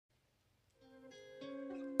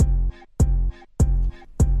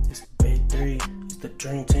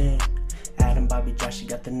dream team. Adam, Bobby, Josh, you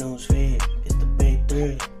got the news feed. It's the big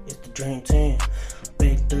three. It's the dream team.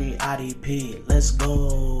 Big three, IDP. Let's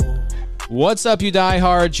go. What's up, you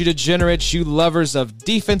diehards, you degenerates, you lovers of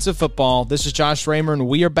defensive football? This is Josh Raymer, and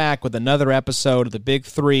we are back with another episode of the Big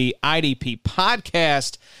Three IDP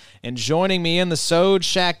podcast. And joining me in the Sode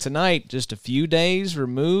Shack tonight, just a few days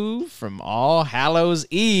removed from All Hallows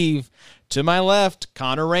Eve, to my left,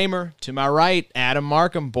 Connor Raymer. To my right, Adam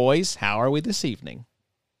Markham. Boys, how are we this evening?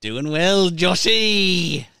 Doing well,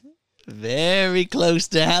 Joshy. Very close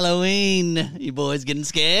to Halloween. You boys getting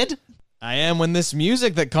scared? I am when this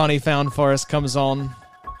music that Connie found for us comes on.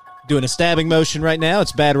 Doing a stabbing motion right now.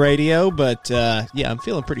 It's bad radio, but yeah, I'm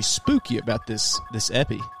feeling pretty spooky about this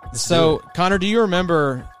epi. So, Connor, do you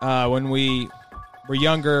remember when we were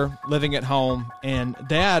younger, living at home, and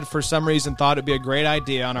Dad, for some reason, thought it'd be a great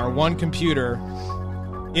idea on our one computer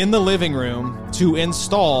in the living room to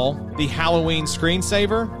install the Halloween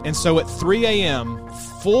screensaver? And so at 3 a.m.,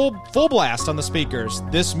 full blast on the speakers,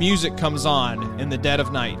 this music comes on in the dead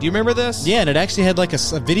of night. Do you remember this? Yeah, and it actually had like a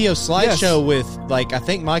video slideshow with, like, I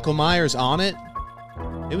think Michael Myers on it.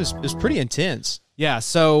 It was pretty intense. Yeah,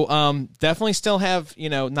 so definitely still have,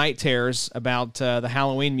 night terrors about the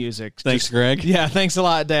Halloween music. Thanks, Greg. Yeah, thanks a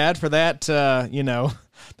lot, Dad, for that,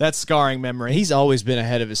 that scarring memory. He's always been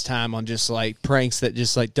ahead of his time on just, like, pranks that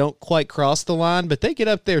just, like, don't quite cross the line, but they get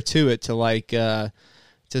up there to it to, like, to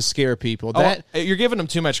scare people. You're giving him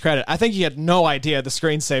too much credit. I think he had no idea the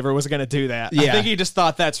screensaver was going to do that. Yeah. I think he just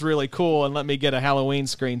thought that's really cool and let me get a Halloween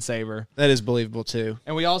screensaver. That is believable, too.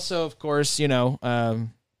 And we also, of course,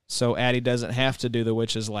 so Addie doesn't have to do the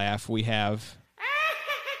witch's laugh, we have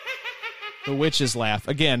the witch's laugh.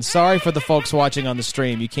 Again, sorry for the folks watching on the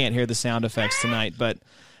stream. You can't hear the sound effects tonight, but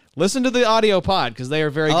listen to the audio pod because they are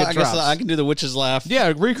very good I drops. guess I can do the witch's laugh.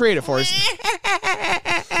 Yeah, recreate it for us.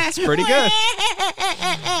 It's pretty good.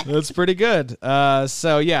 That's pretty good.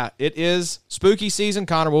 So, yeah, it is spooky season.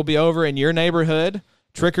 Connor will be over in your neighborhood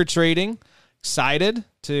trick-or-treating. Excited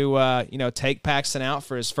to, take Paxton out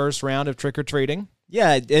for his first round of trick-or-treating.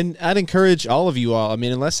 Yeah, and I'd encourage all of you all. I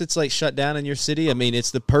mean, unless it's, like, shut down in your city, I mean, it's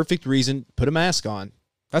the perfect reason. Put a mask on.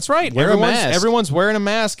 That's right. Wear a mask. Everyone's wearing a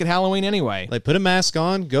mask at Halloween anyway. Like, put a mask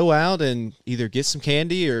on, go out, and either get some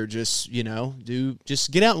candy or just,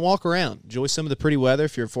 just get out and walk around. Enjoy some of the pretty weather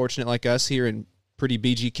if you're fortunate like us here in pretty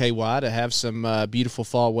BGKY to have some beautiful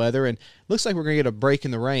fall weather. And looks like we're going to get a break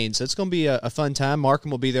in the rain, so it's going to be a fun time.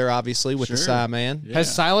 Markham will be there, obviously, with the Psy Man. Yeah.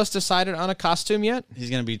 Has Silas decided on a costume yet?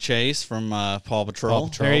 He's going to be Chase from Paw Patrol.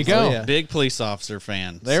 There you go. Oh, yeah. Big police officer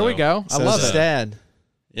fan. There we go. I love his it. dad.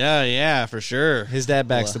 Yeah, for sure. His dad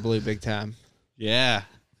backs the blue big time. Yeah.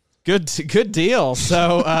 Good deal.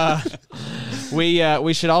 So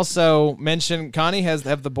we should also mention, Connie,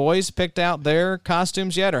 have the boys picked out their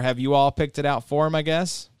costumes yet, or have you all picked it out for them, I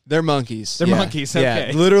guess? They're monkeys. They're monkeys,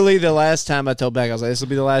 okay. Yeah, literally the last time I told Beck, I was like, this will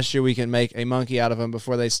be the last year we can make a monkey out of them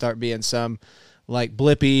before they start being some, like,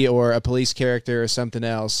 Blippi or a police character or something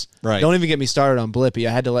else. Right. Don't even get me started on Blippi.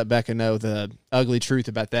 I had to let Becca know the ugly truth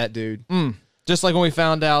about that dude. Just like when we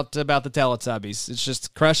found out about the Teletubbies. It's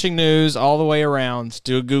just crushing news all the way around.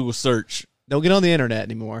 Do a Google search. Don't get on the internet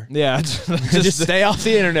anymore. Yeah. Just stay off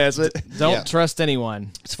the internet. Don't trust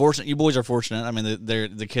anyone. It's fortunate. You boys are fortunate. I mean,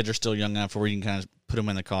 the kids are still young enough where you can kind of put them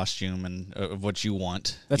in the costume and of what you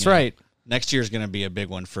want. That's right. Next year is going to be a big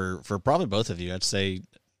one for probably both of you. I'd say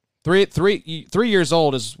 3 years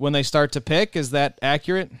old is when they start to pick. Is that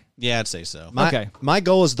accurate? Yeah, I'd say so. My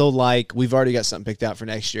goal is, though, like, we've already got something picked out for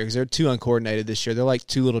next year because they're too uncoordinated this year. They're like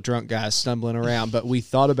two little drunk guys stumbling around. But we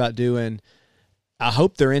thought about doing, I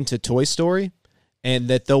hope they're into Toy Story and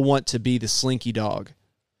that they'll want to be the Slinky Dog.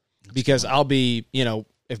 Because I'll be,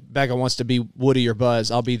 if Becca wants to be Woody or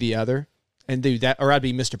Buzz, I'll be the other. And do that, or I'd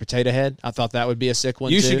be Mr. Potato Head. I thought that would be a sick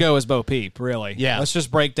one, You too. should go as Bo Peep, really. Yeah. Let's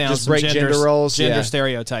just break down some gender roles. gender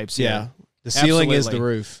stereotypes. Yeah. The ceiling is the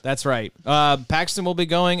Absolutely. roof. That's right. Paxton will be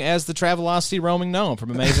going as the Travelocity Roaming Gnome from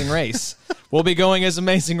Amazing Race. We'll be going as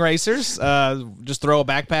Amazing Racers. Just throw a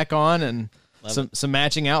backpack on and some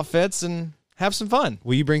matching outfits and have some fun.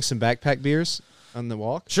 Will you bring some backpack beers on the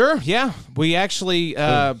walk? Sure, yeah. We actually,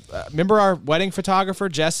 remember our wedding photographer,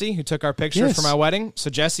 Jesse, who took our pictures Yes. for my wedding? So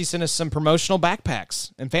Jesse sent us some promotional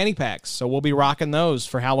backpacks and fanny packs. So we'll be rocking those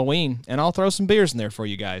for Halloween, and I'll throw some beers in there for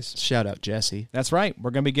you guys. Shout out, Jesse. That's right.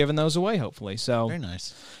 We're going to be giving those away, hopefully. So Very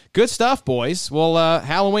nice. Good stuff, boys. Well,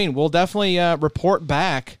 Halloween, we'll definitely report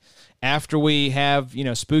back after we have,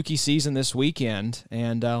 spooky season this weekend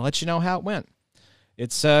and let you know how it went.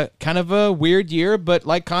 It's kind of a weird year, but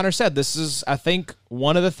like Connor said, this is, I think,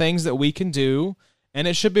 one of the things that we can do And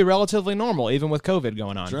it should be relatively normal, even with COVID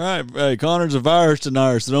going on. That's right. Hey, Connor's a virus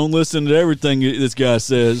denier, so don't listen to everything this guy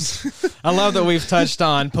says. I love that we've touched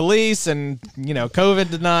on police and, COVID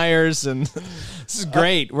deniers, and this is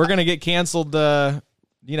great. We're going to get canceled,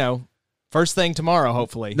 first thing tomorrow,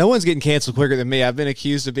 hopefully. No one's getting canceled quicker than me. I've been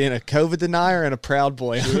accused of being a COVID denier and a proud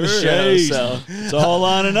boy on the show. Hey, So it's all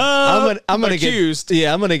lining up. I'm gonna Accused.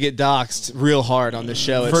 get I'm gonna get doxxed real hard on this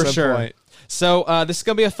show at For some sure. point. So this is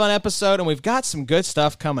going to be a fun episode, and we've got some good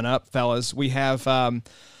stuff coming up, fellas. We have,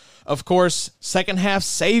 of course, second half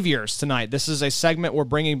saviors tonight. This is a segment we're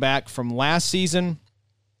bringing back from last season,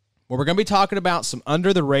 where we're going to be talking about some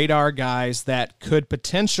under-the-radar guys that could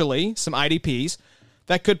potentially, some IDPs,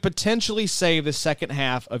 that could potentially save the second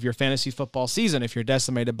half of your fantasy football season if you're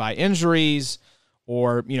decimated by injuries,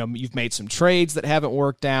 or you've made some trades that haven't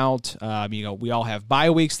worked out. We all have bye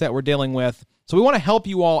weeks that we're dealing with. So we want to help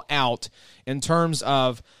you all out in terms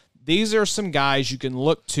of these are some guys you can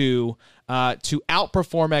look to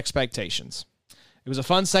outperform expectations. It was a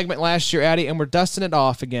fun segment last year, Addy, and we're dusting it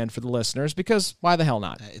off again for the listeners because why the hell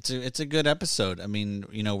not? It's a good episode. I mean,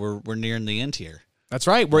 we're nearing the end here. That's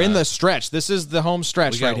right. We're in the stretch. This is the home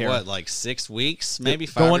stretch We got right here. what, like 6 weeks, maybe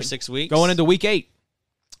 5 or 6 weeks, Going into week 8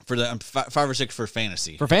 for the 5 or 6 for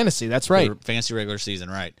fantasy. for fantasy. That's right. For fantasy regular season,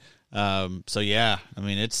 right? So yeah, I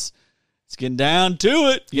mean it's getting down to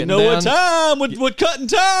it. You Getting know what down. time? What cutting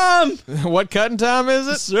time, What cutting time is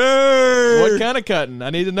it? sir? What kind of cutting?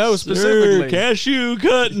 I need to know specifically. Sir, cashew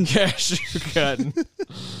cutting. Cashew cutting.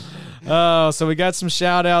 Oh, so we got some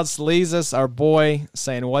shout outs. Lizus, our boy,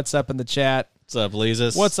 saying what's up in the chat. What's up,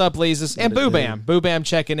 Lizus? What's up, Lizus? And Boo Bam. Boo Bam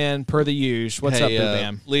checking in per the usual. What's up, Boo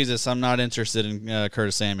Bam? Lizus, I'm not interested in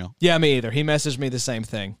Curtis Samuel. Yeah, me either. He messaged me the same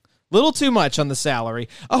thing. Little too much on the salary.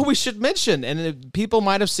 Oh, we should mention, and people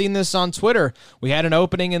might have seen this on Twitter, we had an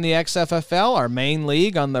opening in the XFFL, our main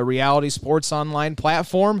league on the Reality Sports Online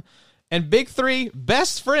platform, and Big Three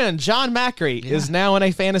best friend, John Macri, is now in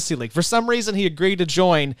a fantasy league. For some reason, he agreed to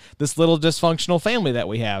join this little dysfunctional family that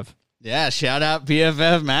we have. Yeah, shout out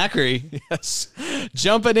PFF Macri. Yes.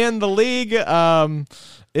 Jumping in the league,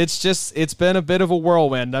 it's been a bit of a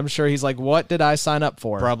whirlwind. I'm sure he's like, what did I sign up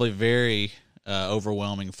for? Probably very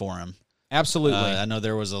overwhelming for him. Absolutely. I know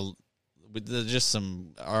there was just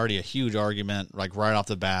already a huge argument, like right off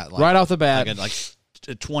the bat. Right off the bat. Like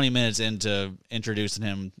 20 minutes into introducing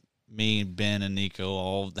him, me, Ben, and Nico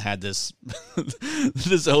all had this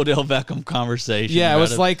this Odell Beckham conversation. Yeah, it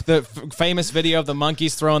was like the famous video of the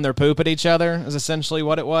monkeys throwing their poop at each other is essentially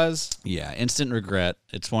what it was. Yeah, instant regret.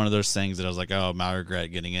 It's one of those things that I was like, oh, my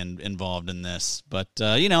regret getting involved in this. But,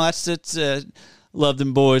 it's love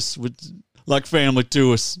them boys with like family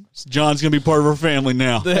to us. John's going to be part of our family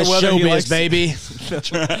now. That's Whether he showbiz, likes- baby.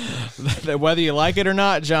 Whether you like it or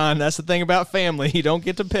not, John, that's the thing about family. You don't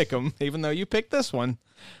get to pick them, even though you picked this one.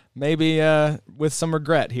 Maybe with some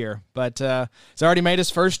regret here, but he's already made his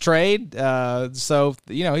first trade, so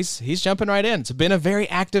he's jumping right in. It's been a very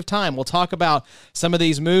active time. We'll talk about some of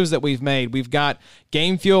these moves that we've made. We've got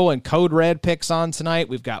Game Fuel and Code Red picks on tonight.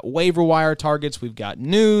 We've got waiver wire targets. We've got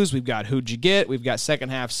news. We've got who'd you get. We've got second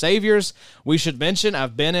half saviors. We should mention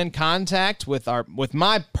I've been in contact with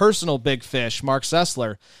my personal big fish, Mark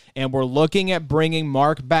Sessler, and we're looking at bringing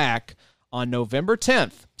Mark back on November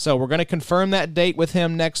 10th. So we're going to confirm that date with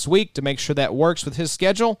him next week to make sure that works with his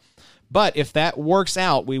schedule. But if that works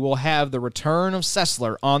out, we will have the return of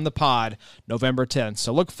Sessler on the pod November 10th.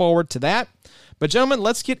 So look forward to that. But gentlemen,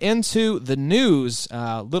 let's get into the news.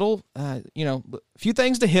 Few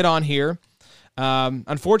things to hit on here.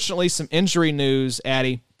 Unfortunately, some injury news,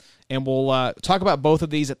 Addy, and we'll talk about both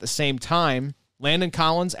of these at the same time. Landon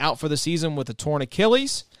Collins out for the season with a torn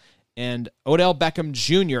Achilles, and Odell Beckham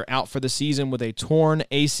Jr. out for the season with a torn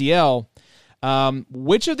ACL.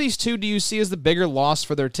 Which of these two do you see as the bigger loss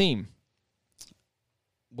for their team?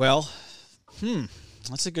 Well,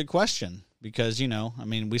 that's a good question because,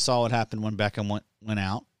 we saw what happened when Beckham went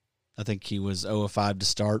out. I think he was 0-5 to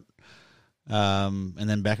start. And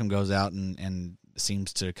then Beckham goes out and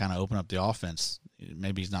seems to kind of open up the offense.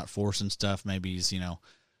 Maybe he's not forcing stuff. Maybe he's,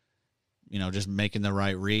 just making the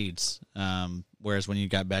right reads. Whereas when you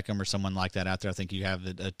got Beckham or someone like that out there, I think you have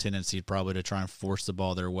a tendency probably to try and force the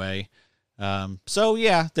ball their way. So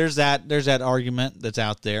yeah, there's that argument that's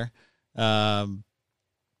out there.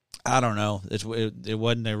 I don't know. It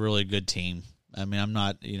wasn't a really good team. I mean, I'm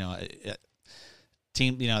not,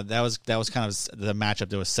 team, that was kind of the matchup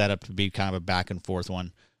that was set up to be kind of a back and forth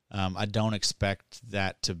one. I don't expect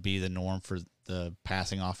that to be the norm for the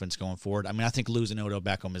passing offense going forward. I mean, I think losing Odell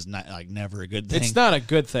Beckham is not never a good thing. It's not a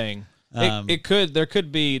good thing. There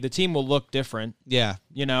could be, the team will look different. Yeah.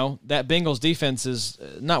 You know, that Bengals defense is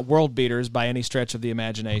not world beaters by any stretch of the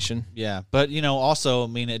imagination. Yeah. But, also, I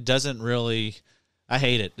mean, it doesn't really, I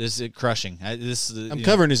hate it. This is crushing. I'm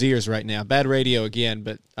covering his ears right now. Bad radio again,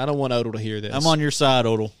 but I don't want Odell to hear this. I'm on your side,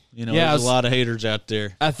 Odell. There's a lot of haters out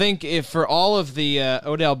there. I think if for all of the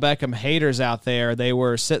Odell Beckham haters out there, they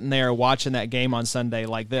were sitting there watching that game on Sunday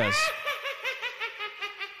like this.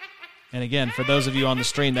 And again, for those of you on the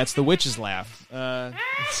stream, that's the witch's laugh.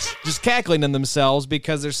 Just cackling in themselves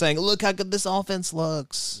because they're saying, look how good this offense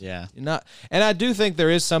looks. Yeah. And I do think there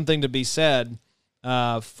is something to be said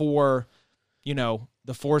for,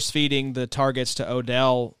 the force-feeding the targets to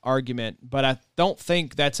Odell argument. But I don't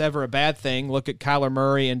think that's ever a bad thing. Look at Kyler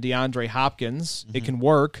Murray and DeAndre Hopkins. Mm-hmm. It can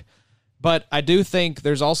work. But I do think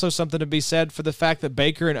there's also something to be said for the fact that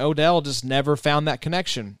Baker and Odell just never found that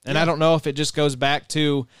connection. And I don't know if it just goes back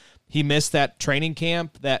to he missed that training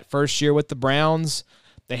camp, that first year with the Browns.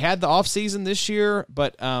 They had the offseason this year,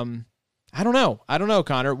 but I don't know. I don't know,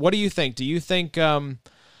 Connor. What do you think? Do you think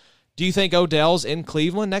Odell's in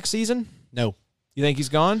Cleveland next season? No. You think he's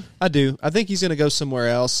gone? I do. I think he's going to go somewhere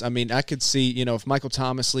else. I mean, I could see, if Michael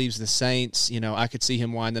Thomas leaves the Saints, I could see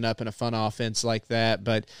him winding up in a fun offense like that.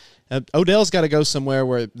 But Odell's got to go somewhere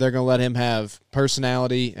where they're going to let him have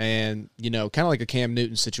personality and, kind of like a Cam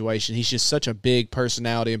Newton situation. He's just such a big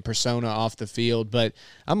personality and persona off the field. But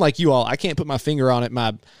I'm like you all. I can't put my finger on it.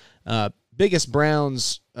 My biggest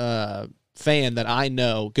Browns fan that I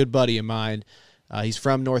know, good buddy of mine, he's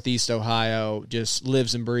from Northeast Ohio, just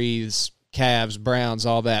lives and breathes Cavs, Browns,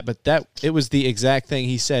 all that. But it was the exact thing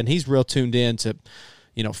he said. And he's real tuned in to,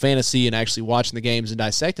 fantasy and actually watching the games and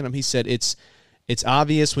dissecting them. He said it's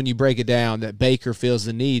obvious when you break it down that Baker feels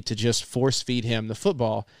the need to just force feed him the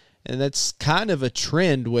football. And that's kind of a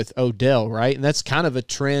trend with Odell, right? And that's kind of a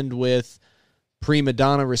trend with prima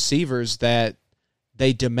donna receivers that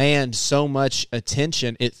they demand so much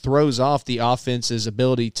attention, it throws off the offense's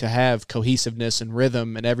ability to have cohesiveness and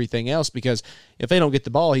rhythm and everything else, because if they don't get the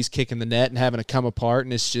ball, he's kicking the net and having to come apart,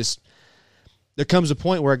 and it's just there comes a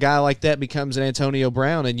point where a guy like that becomes an Antonio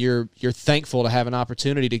Brown, and you're thankful to have an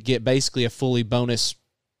opportunity to get basically a fully bonus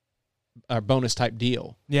type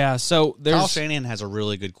deal. Yeah, so Kyle Shanahan has a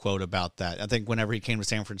really good quote about that. I think whenever he came to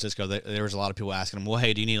San Francisco, there was a lot of people asking him, well,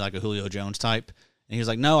 hey, do you need like a Julio Jones type? And he was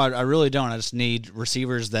like, no, I really don't. I just need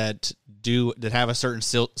receivers that have a certain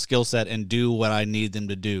skill set and do what I need them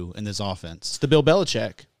to do in this offense. It's the Bill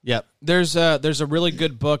Belichick. Yep. There's a really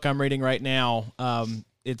good book I'm reading right now.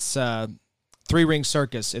 It's Three Ring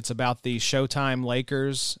Circus. It's about the Showtime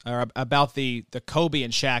Lakers, or about the Kobe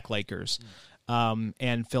and Shaq Lakers,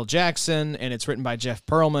 and Phil Jackson, and it's written by Jeff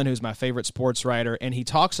Pearlman, who's my favorite sports writer, and he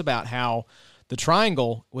talks about how the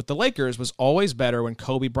triangle with the Lakers was always better when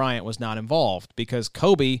Kobe Bryant was not involved, because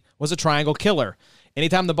Kobe was a triangle killer.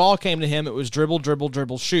 Anytime the ball came to him, it was dribble, dribble,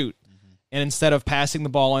 dribble, shoot. Mm-hmm. And instead of passing the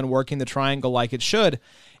ball and working the triangle like it should.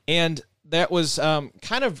 And that was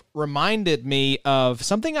kind of reminded me of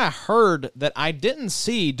something I heard that I didn't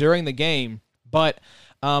see during the game, but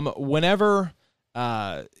whenever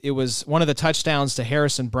it was one of the touchdowns to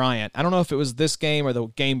Harrison Bryant, I don't know if it was this game or the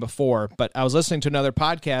game before, but I was listening to another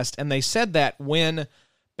podcast, and they said that when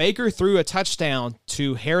Baker threw a touchdown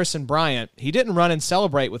to Harrison Bryant, he didn't run and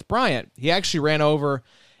celebrate with Bryant. He actually ran over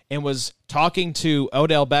and was talking to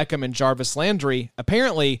Odell Beckham and Jarvis Landry,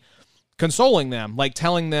 apparently consoling them, like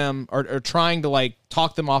telling them or trying to like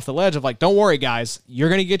talk them off the ledge of like, don't worry, guys, you're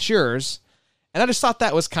going to get yours. And I just thought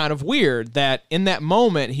that was kind of weird that in that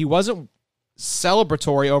moment he wasn't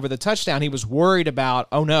celebratory over the touchdown. He was worried about,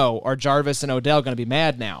 oh no, are Jarvis and Odell going to be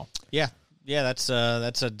mad now? Yeah, that's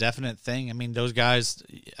a definite thing. I mean, those guys,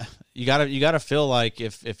 you gotta feel like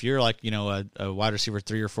if you're like a wide receiver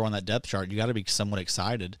 3 or 4 on that depth chart, you got to be somewhat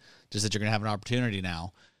excited just that you're gonna have an opportunity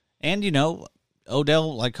now. And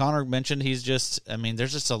Odell, like Connor mentioned, he's just, I mean,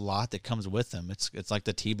 there's just a lot that comes with him. It's like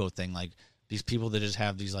the Tebow thing, like these people that just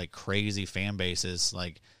have these like crazy fan bases,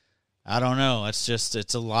 like. I don't know. It's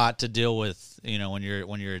a lot to deal with, when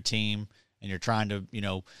you're a team and you're trying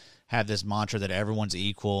to, have this mantra that everyone's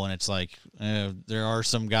equal, and it's like there are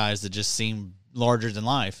some guys that just seem larger than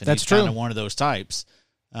life, and that's he's true. Kind of one of those types.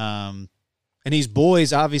 And he's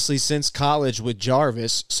boys obviously since college with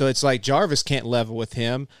Jarvis, so it's like Jarvis can't level with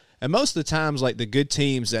him. And most of the times, like the good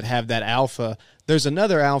teams that have that alpha, there's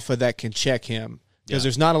another alpha that can check him because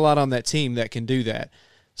there's not a lot on that team that can do that.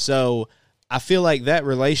 So I feel like that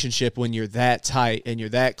relationship, when you're that tight and you're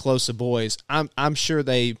that close to boys, I'm sure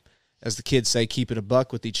they, as the kids say, keep it a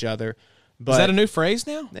buck with each other. But is that a new phrase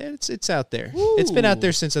now? It's out there. Ooh. It's been out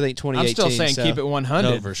there since I think 2018. I'm still saying keep it 100.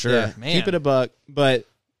 No, for sure. Yeah, Man. keep it a buck. But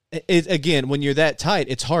Again, when you're that tight,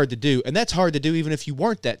 it's hard to do. And that's hard to do even if you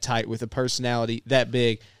weren't that tight with a personality that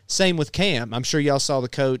big. Same with Cam. I'm sure y'all saw the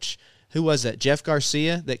coach, who was that, Jeff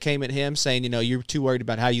Garcia, that came at him saying, you're too worried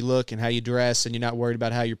about how you look and how you dress and you're not worried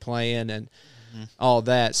about how you're playing and all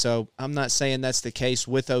that. So I'm not saying that's the case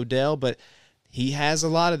with Odell, but he has a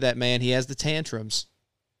lot of that, man. He has the tantrums.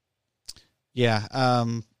 Yeah.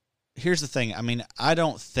 Here's the thing. I mean, I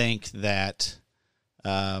don't think that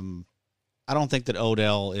Odell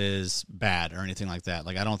is bad or anything like that.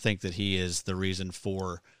 Like, I don't think that he is the reason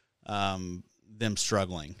for them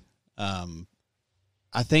struggling.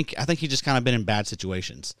 I think he just kind of been in bad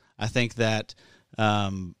situations. I think that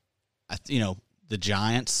the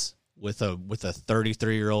Giants with a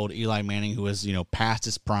 33-year-old Eli Manning who was past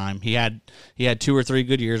his prime. He had 2 or 3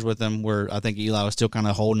 good years with him where I think Eli was still kind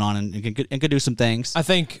of holding on and could do some things. I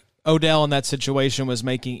think Odell in that situation was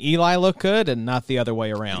making Eli look good and not the other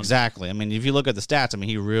way around. Exactly. I mean, if you look at the stats,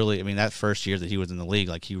 that first year that he was in the league,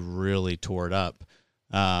 like, he really tore it up.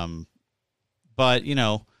 But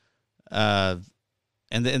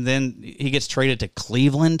and then he gets traded to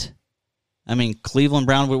Cleveland. I mean, Cleveland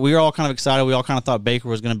Brown, we were all kind of excited. We all kind of thought Baker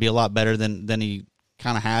was going to be a lot better than he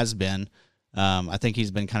kind of has been. I think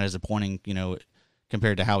he's been kind of disappointing,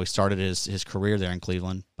 compared to how he started his career there in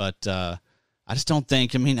Cleveland. But I just don't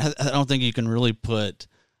think, I don't think you can really put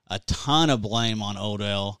a ton of blame on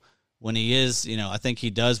Odell when he is, I think he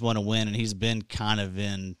does want to win, and he's been kind of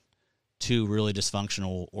in 2 really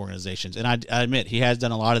dysfunctional organizations. And I admit, he has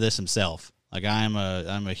done a lot of this himself. Like, I'm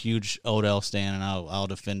a huge Odell stan, and I'll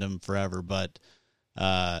defend him forever. But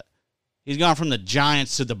he's gone from the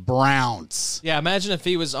Giants to the Browns. Yeah, imagine if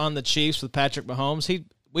he was on the Chiefs with Patrick Mahomes.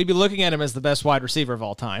 We'd be looking at him as the best wide receiver of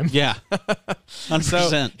all time. Yeah, 100%.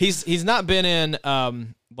 So he's not been in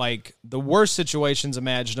like the worst situations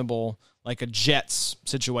imaginable, like a Jets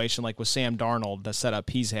situation, like with Sam Darnold, the setup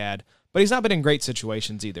he's had. But he's not been in great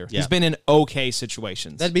situations either. Yeah. He's been in okay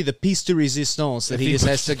situations. That'd be the piece de resistance that he just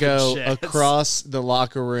has to go across the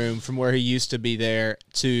locker room from where he used to be there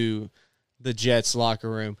to the Jets locker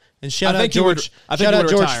room. And shout out George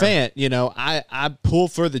Fant. I pull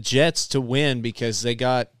for the Jets to win because they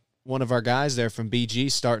got one of our guys there from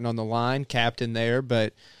BG starting on the line, captain there,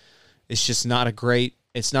 but it's just not a great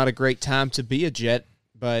time to be a Jet,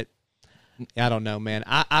 but I don't know, man.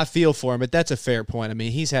 I feel for him, but that's a fair point. I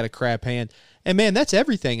mean, he's had a crap hand. And, man, that's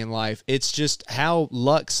everything in life. It's just how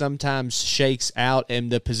luck sometimes shakes out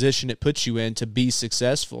and the position it puts you in to be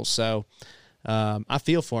successful. So I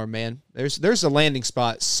feel for him, man. There's a landing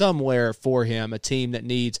spot somewhere for him, a team that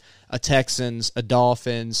needs a Texans, a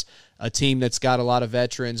Dolphins, a team that's got a lot of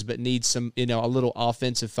veterans but needs some, a little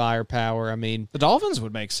offensive firepower. I mean, the Dolphins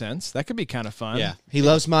would make sense. That could be kind of fun. Yeah. He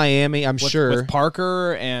loves Miami, I'm sure. With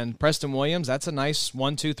Parker and Preston Williams, that's a nice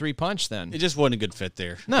 1-2-3 punch then. It just wasn't a good fit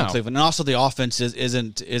there. No. In Cleveland. And also the offense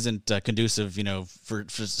isn't conducive, for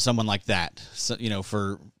someone like that. So,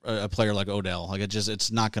 for a player like Odell. Like,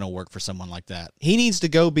 it's not going to work for someone like that. He needs to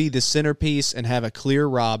go be the centerpiece and have a clear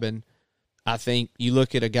Robin. I think you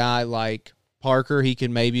look at a guy like Parker, he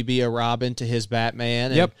can maybe be a Robin to his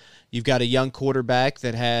Batman. And yep. You've got a young quarterback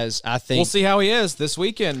that has, I think. We'll see how he is this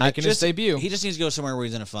weekend, making his debut. He just needs to go somewhere where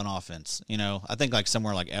he's in a fun offense. I think like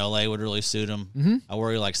somewhere like LA would really suit him. Mm-hmm. I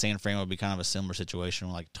worry like San Fran would be kind of a similar situation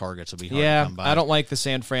where like targets would be hard to come by. I don't like the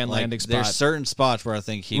San Fran landing spot. There's certain spots where I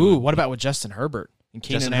think he would. Ooh, what about with Justin Herbert? And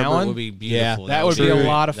Keenan Allen Allen would be beautiful. Yeah, that would be a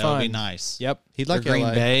lot of fun. That would be nice. Yep. He'd like Green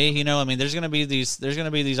LA. Bay. There's going to be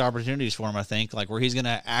these opportunities for him. I think like where he's going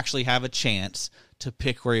to actually have a chance to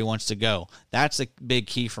pick where he wants to go. That's a big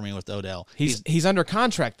key for me with Odell. He's under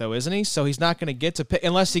contract though, isn't he? So he's not going to get to pick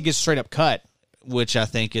unless he gets straight up cut. Which I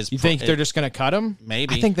think is... You think they're just going to cut him?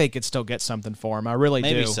 Maybe. I think they could still get something for him. I really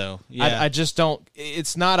do. Maybe so, yeah. I just don't...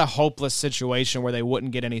 It's not a hopeless situation where they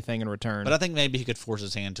wouldn't get anything in return. But I think maybe he could force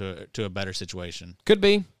his hand to a better situation. Could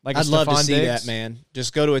be. Like I'd love to see Diggs. that, man.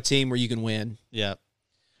 Just go to a team where you can win. Yeah.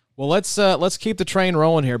 Well, let's keep the train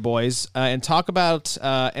rolling here, boys, and talk about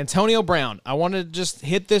Antonio Brown. I wanted to just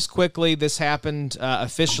hit this quickly. This happened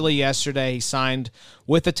officially yesterday. He signed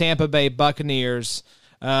with the Tampa Bay Buccaneers.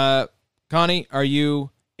 Connie, are you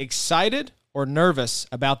excited or nervous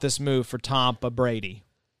about this move for Tampa Brady?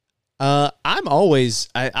 I'm always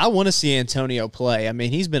I want to see Antonio play. I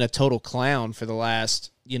mean, he's been a total clown for the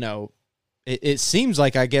last, it seems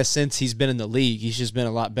like, I guess, since he's been in the league, he's just been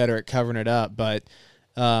a lot better at covering it up. But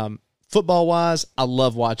football-wise, I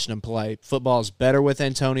love watching him play. Football's better with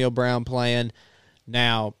Antonio Brown playing.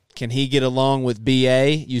 Now, can he get along with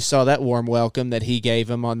BA? You saw that warm welcome that he gave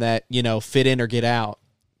him on that, fit in or get out.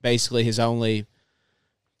 Basically his only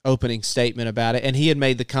opening statement about it. And he had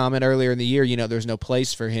made the comment earlier in the year, there's no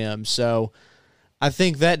place for him. So I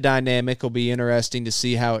think that dynamic will be interesting to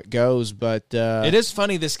see how it goes. But it is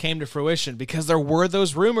funny this came to fruition because there were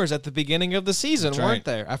those rumors at the beginning of the season, weren't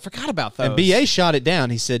there? I forgot about those. And BA shot it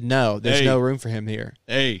down. He said, no, there's no room for him here.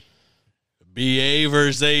 Hey, BA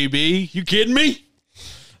versus AB. You kidding me?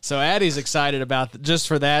 So Addie's excited about just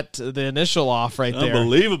for that, the initial off right there.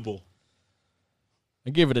 Unbelievable. I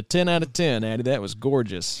give it a 10 out of 10, Addie. That was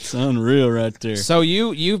gorgeous. It's unreal right there. So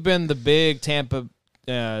you've been the big Tampa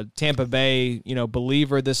Bay,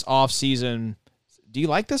 believer this offseason. Do you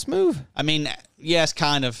like this move? I mean, yes,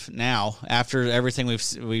 kind of now. After everything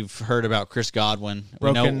we've heard about Chris Godwin.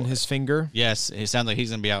 Broken his finger? Yes, it sounds like he's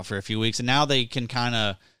going to be out for a few weeks. And now they can kind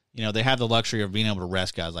of, they have the luxury of being able to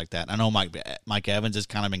rest guys like that. I know Mike Evans has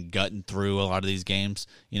kind of been gutting through a lot of these games.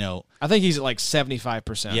 I think he's at like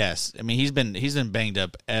 75%. Yes. I mean, he's been banged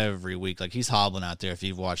up every week. Like, he's hobbling out there if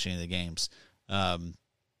you've watched any of the games.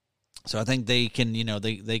 So I think they can,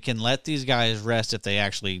 they can let these guys rest if they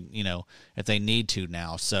actually, if they need to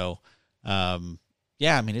now. So,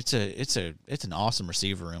 yeah, I mean, it's an awesome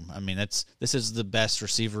receiver room. I mean, this is the best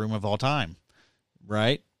receiver room of all time,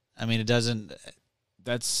 right? I mean,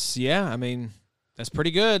 that's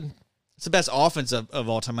pretty good. It's the best offense of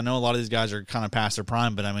all time. I know a lot of these guys are kind of past their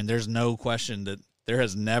prime, but I mean, there's no question that there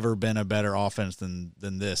has never been a better offense than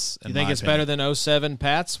this. You think it's better than 07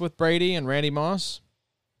 Pats with Brady and Randy Moss?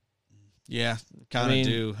 Yeah, kind of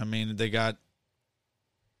do. I mean, they got...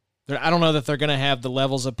 I don't know that they're going to have the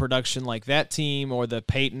levels of production like that team or the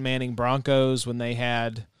Peyton Manning Broncos when they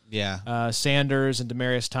had Sanders and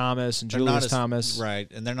Demaryius Thomas and Julius Thomas. Right,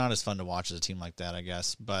 and they're not as fun to watch as a team like that, I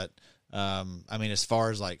guess. But, I mean, as far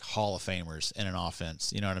as like Hall of Famers in an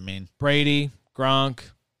offense, you know what I mean? Brady, Gronk.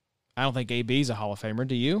 I don't think AB's a Hall of Famer.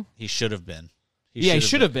 Do you? He should have been. He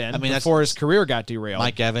should have been. I mean, before his career got derailed.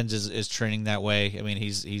 Mike Evans is trending that way. I mean,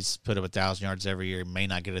 he's put up 1,000 yards every year. May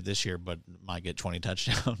not get it this year, but might get 20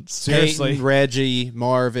 touchdowns. Seriously, Peyton, Reggie,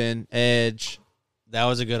 Marvin, Edge. That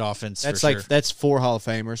was a good offense. That's 4 Hall of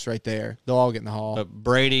Famers right there. They'll all get in the Hall. But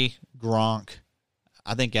Brady, Gronk,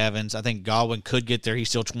 I think Evans, I think Godwin could get there. He's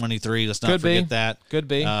still 23. Let's not forget that. Could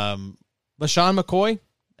be. LaShawn McCoy.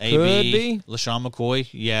 AB, could be. LaShawn McCoy,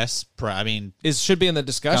 yes. I mean, should be in the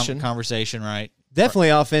discussion conversation, right? Definitely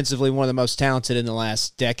offensively one of the most talented in the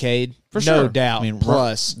last decade. For sure. No doubt. I mean,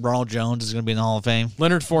 plus, Ronald Jones is going to be in the Hall of Fame.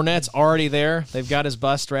 Leonard Fournette's already there. They've got his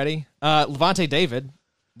bust ready. Levante David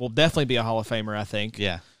will definitely be a Hall of Famer, I think.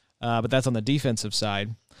 Yeah. But that's on the defensive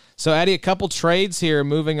side. So, Addie, a couple trades here.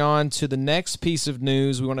 Moving on to the next piece of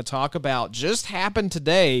news we want to talk about. Just happened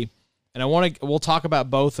today, and we'll talk about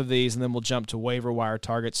both of these, and then we'll jump to waiver wire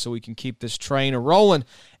targets so we can keep this train rolling.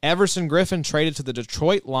 Everson Griffin traded to the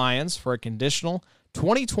Detroit Lions for a conditional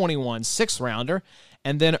 2021 6th-rounder.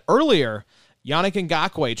 And then earlier, Yannick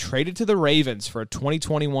Ngakoue traded to the Ravens for a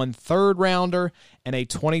 2021 3rd-rounder and a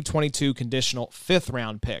 2022 conditional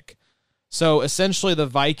 5th-round pick. So essentially the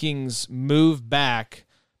Vikings moved back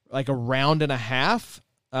like a round and a half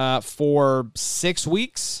for 6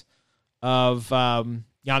 weeks of Yannick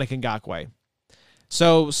Ngakoue.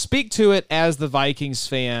 So speak to it as the Vikings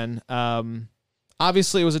fan.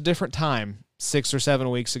 Obviously, it was a different time 6 or 7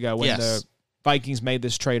 weeks ago when the Vikings made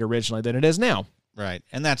this trade originally than it is now. Right,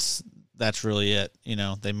 and that's really it.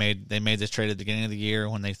 They made this trade at the beginning of the year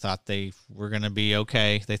when they thought they were going to be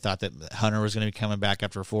okay. They thought that Hunter was going to be coming back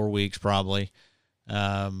after 4 weeks, probably.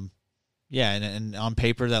 And on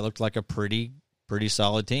paper that looked like a pretty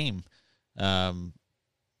solid team.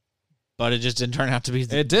 But it just didn't turn out to be.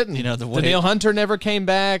 It didn't. The way Danielle Hunter never came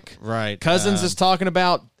back. Right. Cousins is talking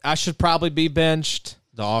about I should probably be benched.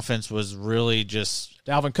 The offense was really just.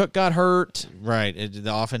 Dalvin Cook got hurt. Right.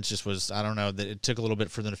 The offense just was. I don't know. It took a little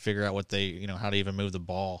bit for them to figure out what they, how to even move the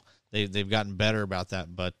ball. They've gotten better about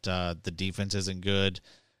that, but the defense isn't good.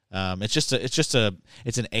 It's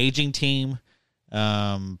an aging team.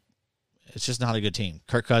 It's just not a good team.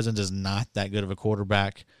 Kirk Cousins is not that good of a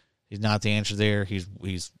quarterback. He's not the answer there.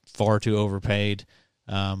 He's far too overpaid.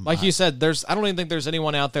 Like you said, I don't even think there's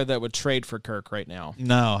anyone out there that would trade for Kirk right now.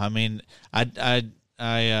 No, I mean, I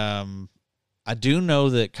do know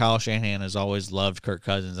that Kyle Shanahan has always loved Kirk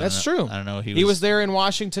Cousins. That's true. I don't know. He was there in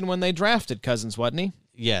Washington when they drafted Cousins, wasn't he?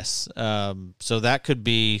 Yes. So that could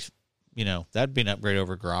be, that'd be an upgrade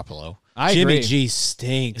over Garoppolo. Jimmy agree. G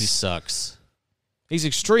stinks. He sucks. He's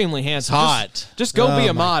extremely handsome. Hot. Just go be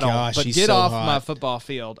a my model, gosh, but he's get so off hot. my football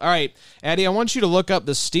field. All right, Addie, I want you to look up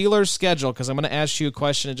the Steelers' schedule because I'm going to ask you a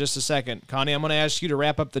question in just a second. Connie, I'm going to ask you to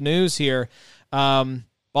wrap up the news here.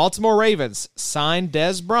 Baltimore Ravens signed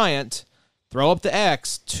Dez Bryant, throw up the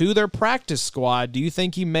X, to their practice squad. Do you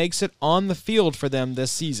think he makes it on the field for them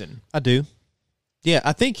this season? I do. Yeah,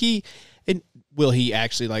 I think will he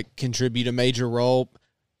actually like contribute a major role?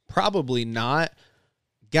 Probably not.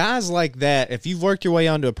 Guys like that, if you've worked your way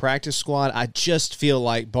onto a practice squad, I just feel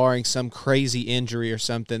like, barring some crazy injury or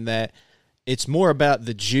something, that it's more about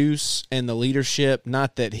the juice and the leadership,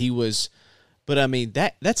 not that he was. But, I mean,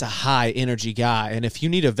 that's a high-energy guy. And if you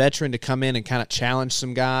need a veteran to come in and kind of challenge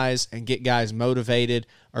some guys and get guys motivated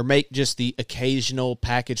or make just the occasional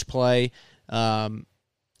package play, I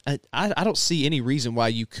don't see any reason why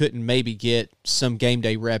you couldn't maybe get some game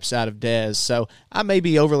day reps out of Dez. So I may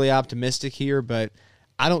be overly optimistic here, but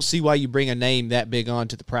I don't see why you bring a name that big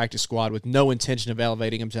onto the practice squad with no intention of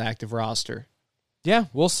elevating him to active roster. Yeah,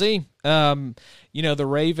 we'll see. The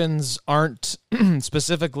Ravens aren't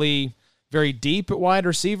specifically very deep at wide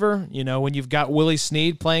receiver. When you've got Willie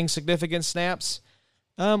Snead playing significant snaps.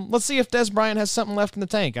 Let's see if Dez Bryant has something left in the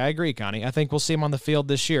tank. I agree, Connie. I think we'll see him on the field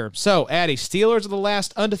this year. So, Addy, Steelers are the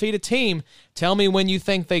last undefeated team. Tell me when you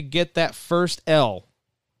think they get that first L.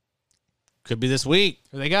 Could be this week.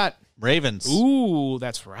 Who they got? Ravens. Ooh,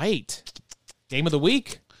 that's right. Game of the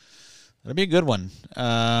week. That'll be a good one.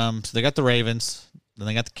 So they got the Ravens. Then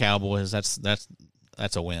they got the Cowboys. That's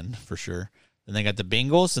a win for sure. Then they got the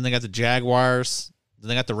Bengals. Then they got the Jaguars. Then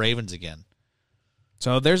they got the Ravens again.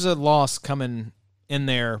 So there's a loss coming in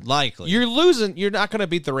there. Likely. You're losing. You're not going to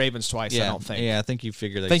beat the Ravens twice, I don't think. Yeah, I think you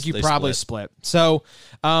figure they probably split. So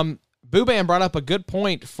Booban brought up a good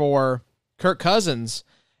point for Kirk Cousins.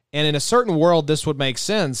 And in a certain world, this would make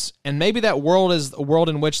sense. And maybe that world is a world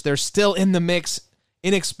in which they're still in the mix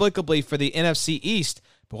inexplicably for the NFC East.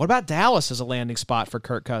 But what about Dallas as a landing spot for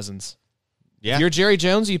Kirk Cousins? Yeah. If you're Jerry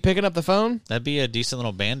Jones, are you picking up the phone? That'd be a decent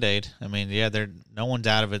little Band-Aid. I mean, yeah, no one's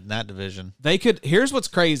out of it in that division. Here's what's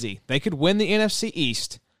crazy. They could win the NFC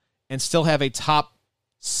East and still have a top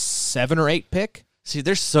 7 or 8 pick. See,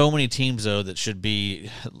 there's so many teams, though, that should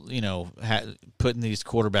be, putting these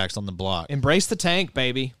quarterbacks on the block. Embrace the tank,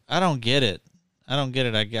 baby. I don't get it.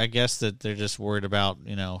 I guess that they're just worried about,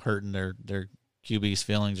 hurting their QB's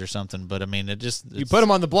feelings or something. But, I mean, you put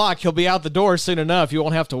him on the block, he'll be out the door soon enough. You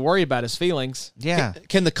won't have to worry about his feelings. Yeah.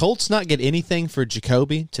 Can the Colts not get anything for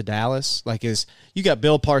Jacoby to Dallas? You got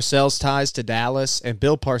Bill Parcells ties to Dallas, and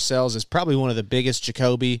Bill Parcells is probably one of the biggest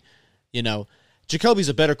Jacoby, Jacoby's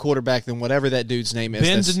a better quarterback than whatever that dude's name is.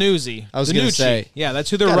 Ben DiNucci. I was going to say. Yeah, that's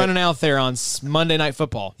who they're running out there on Monday Night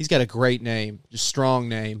Football. He's got a great name, a strong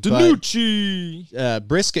name. DiNucci.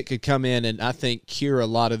 Brisket could come in and I think cure a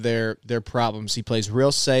lot of their problems. He plays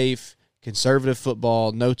real safe, conservative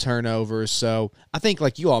football, no turnovers. So I think,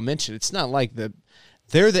 like you all mentioned, it's not like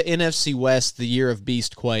they're the NFC West the year of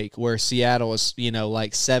Beast Quake, where Seattle is,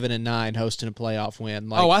 7-9 hosting a playoff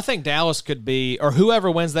win. I think Dallas could be, or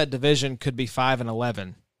whoever wins that division could be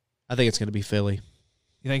 5-11. I think it's going to be Philly.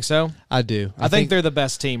 You think so? I do. I think they're the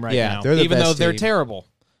best team right now. They're the even best though they're team. terrible.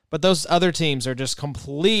 But those other teams are just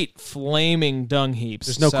complete flaming dung heaps.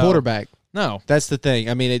 There's no quarterback. No. That's the thing.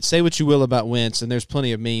 I mean, say what you will about Wentz, and there's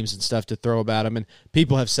plenty of memes and stuff to throw about him, and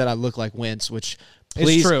people have said I look like Wentz, which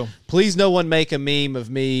it's true. Please no one make a meme of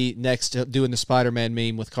me next to doing the Spider-Man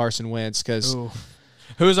meme with Carson Wentz, because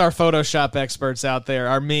who's our Photoshop experts out there,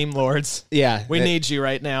 our meme lords? Yeah. We need you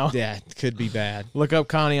right now. Yeah, it could be bad. Look up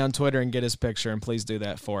Connie on Twitter and get his picture, and please do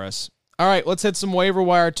that for us. All right, let's hit some waiver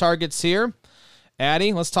wire targets here.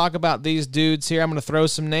 Addy, let's talk about these dudes here. I'm going to throw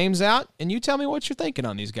some names out, and you tell me what you're thinking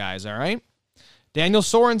on these guys, all right? Daniel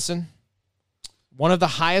Sorensen, one of the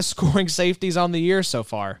highest scoring safeties on the year so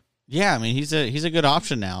far. Yeah, I mean, he's a good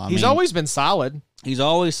option now. He's always been solid. He's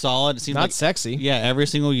always solid. It seems not like, sexy. Yeah, every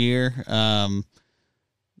single year.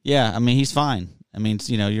 Yeah, I mean, he's fine. I mean,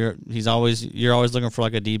 you're always looking for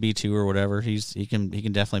like a DB2 or whatever. He can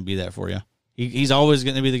definitely be that for you. He's always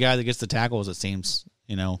going to be the guy that gets the tackles, it seems,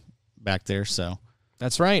 back there. So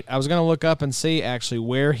that's right. I was going to look up and see actually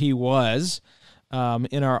where he was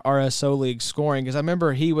in our RSO league scoring, because I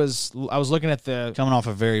remember I was looking at coming off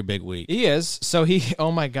a very big week. He is. So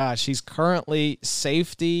oh my gosh, he's currently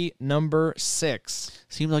safety number 6.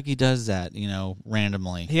 Seems like he does that,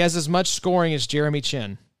 randomly. He has as much scoring as Jeremy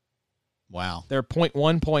Chin. Wow. They're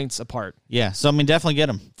 0.1 points apart. Yeah, so I mean, definitely get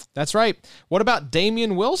him. That's right. What about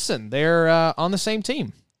Damian Wilson? They're on the same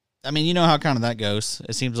team. I mean, you know how kind of that goes.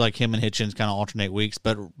 It seems like him and Hitchens kind of alternate weeks,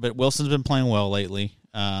 but Wilson's been playing well lately.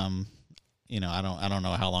 I don't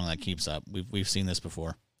know how long that keeps up. We've seen this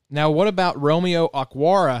before. Now, what about Romeo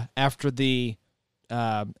Okwara after the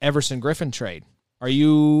Everson Griffin trade? Are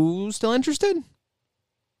you still interested?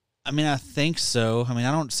 I mean, I think so. I mean,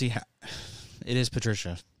 I don't see how it is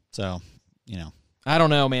Patricia. So, I don't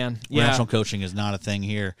know, man. National coaching is not a thing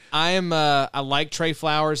here. I like Trey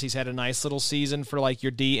Flowers. He's had a nice little season for like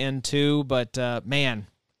your DN2, but man,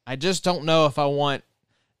 I just don't know if I want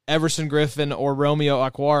Everson Griffin or Romeo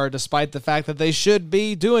Okwara, despite the fact that they should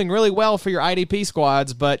be doing really well for your IDP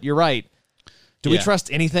squads. But you're right. Do we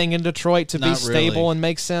trust anything in Detroit to be stable really. and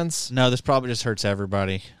make sense? No, this probably just hurts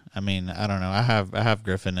everybody. I mean, I don't know. I have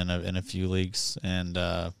Griffin in a few leagues, and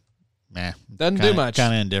doesn't do much.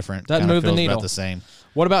 Kind of indifferent. Doesn't kinda move the feels needle. About the same.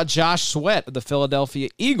 What about Josh Sweat of the Philadelphia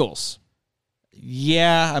Eagles?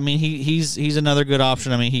 Yeah, I mean he's another good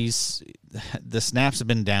option. I mean the snaps have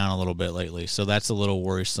been down a little bit lately, so that's a little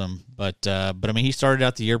worrisome. But I mean he started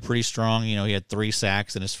out the year pretty strong. You know, he had 3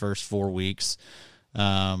 sacks in his first 4 weeks.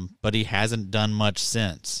 But he hasn't done much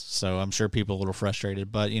since, so I'm sure people are a little frustrated.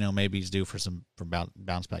 But maybe he's due for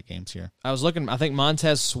bounce back games here. I was looking. I think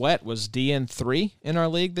Montez Sweat was DN3 in our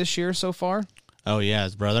league this year so far. Oh yeah,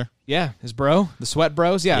 his brother. Yeah, his bro, the Sweat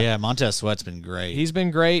Bros. Yeah, Montez Sweat's been great. He's been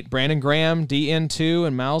great. Brandon Graham DN2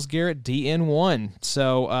 and Myles Garrett DN1.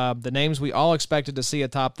 So the names we all expected to see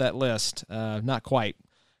atop that list, not quite.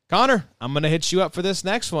 Connor, I'm going to hit you up for this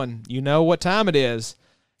next one. You know what time it is.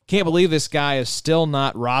 Can't believe this guy is still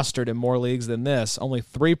not rostered in more leagues than this. Only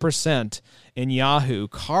 3% in Yahoo.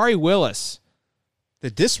 Khari Willis. The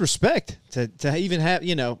disrespect to even have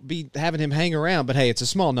be having him hang around, but hey, it's a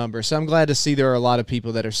small number, so I'm glad to see there are a lot of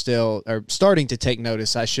people that are starting to take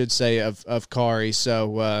notice, I should say, of Khari.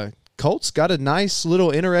 So Colts got a nice little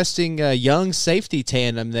interesting young safety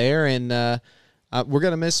tandem there, and we're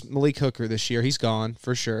gonna miss Malik Hooker this year. He's gone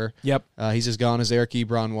for sure. Yep, he's as gone as Eric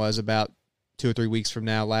Ebron was about 2 or 3 weeks from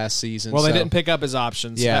now last season. Well, they didn't pick up his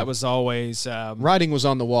options. Yeah. That was always writing was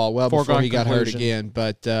on the wall before he got hurt again.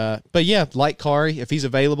 But yeah, like Khari, if he's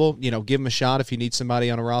available, give him a shot if you need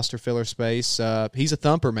somebody on a roster filler space. He's a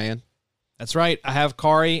thumper, man. That's right. I have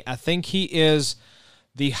Khari. I think he is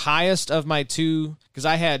the highest of my two, because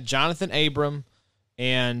I had Jonathan Abram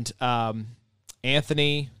and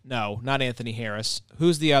Anthony. No, not Anthony Harris.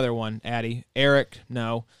 Who's the other one, Addy? Eric?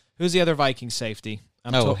 No. Who's the other Viking safety?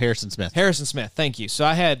 Harrison Smith. Harrison Smith, thank you. So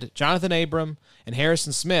I had Jonathan Abram and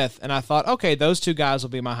Harrison Smith, and I thought, okay, those two guys will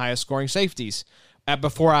be my highest scoring safeties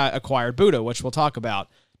before I acquired Buddha, which we'll talk about.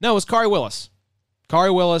 No, it was Khari Willis.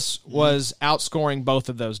 Khari Willis was outscoring both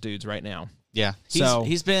of those dudes right now. Yeah,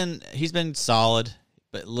 he's been solid,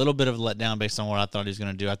 but a little bit of a letdown based on what I thought he was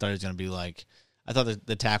going to do. I thought he was going to be I thought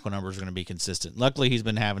the tackle numbers were going to be consistent. Luckily, he's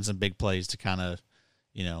been having some big plays to kind of,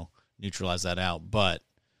 neutralize that out, but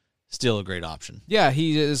still a great option. Yeah,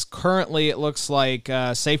 he is currently, it looks like,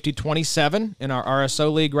 safety 27 in our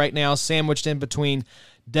RSO league right now, sandwiched in between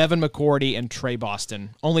Devin McCourty and Trey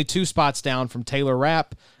Boston. Only 2 spots down from Taylor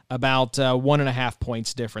Rapp, about 1.5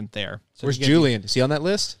 points different there. So where's Julian? Is he on that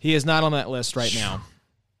list? He is not on that list right now.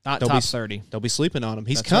 Not top 30. Don't be sleeping on him.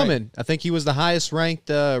 He's That's coming. right. I think he was the highest ranked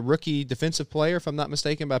rookie defensive player, if I'm not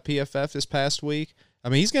mistaken, by PFF this past week. I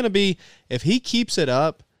mean, he's going to be, if he keeps it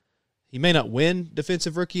up, he may not win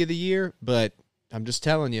Defensive Rookie of the Year, but I'm just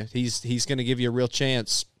telling you, he's going to give you a real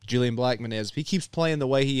chance. Julian Blackmon is. If he keeps playing the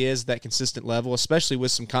way he is, that consistent level, especially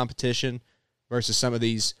with some competition versus some of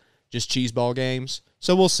these just cheeseball games.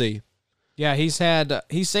 So we'll see. Yeah, he's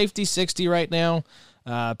safety 60 right now.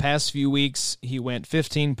 Past few weeks, he went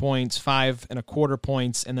 15 points, 5.25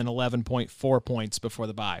 points, and then 11.4 points before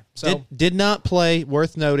the bye. So did not play.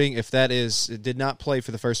 Worth noting, did not play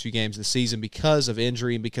for the first few games of the season because of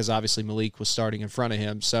injury and because obviously Malik was starting in front of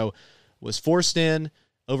him. So was forced in,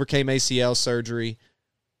 overcame ACL surgery.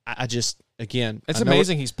 I just, again, it's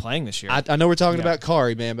amazing he's playing this year. I know we're talking about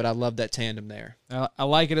Khari, man, but I love that tandem there. I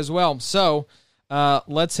like it as well. So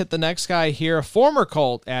let's hit the next guy here, a former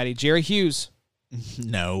Colt, Addy, Jerry Hughes.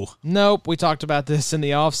 Nope. We talked about this in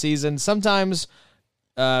the offseason. Sometimes,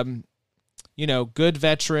 good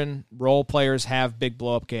veteran role players have big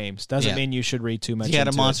blow-up games. Doesn't mean you should read too much into it. He had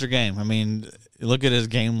a monster game. I mean, look at his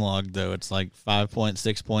game log, though. It's like 5 points,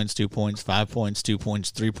 6 points, 2 points, 5 points, 2 points,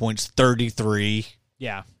 3 points, 33.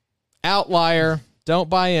 Yeah. Outlier. Don't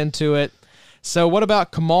buy into it. So what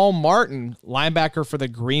about Kamal Martin, linebacker for the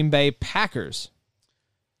Green Bay Packers?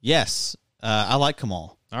 Yes. I like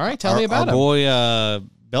Kamal. All right, tell me about him. Our boy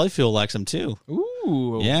Bellyfield likes him too.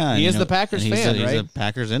 Ooh, yeah, he is the Packers fan, right? He's a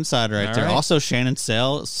Packers insider right there. Right. Also, Shannon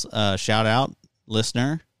Sells, shout out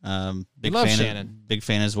listener, big fan, Shannon. Big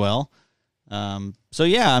fan as well. So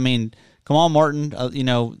yeah, I mean, Kamal Martin,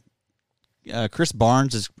 Chris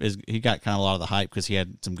Barnes is he got kind of a lot of the hype because he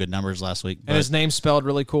had some good numbers last week, and his name's spelled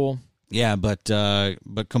really cool. Yeah, but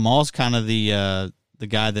Kamal's kind of the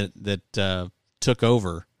guy that took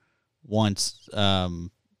over once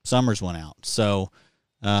Summers went out. So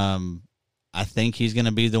I think he's going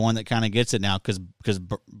to be the one that kind of gets it now because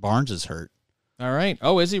Barnes is hurt. All right.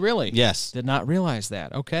 Oh, is he really? Yes. Did not realize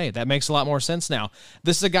that. Okay, that makes a lot more sense now.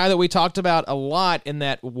 This is a guy that we talked about a lot in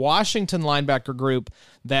that Washington linebacker group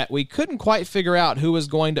that we couldn't quite figure out who was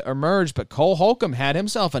going to emerge, but Cole Holcomb had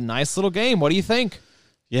himself a nice little game. What do you think?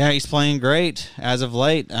 Yeah, he's playing great as of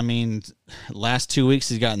late. I mean, last 2 weeks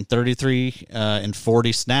he's gotten 33 and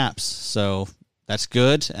 40 snaps, so that's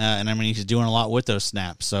good. And I mean, he's doing a lot with those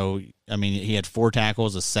snaps. So I mean, he had 4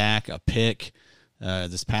 tackles, a sack, a pick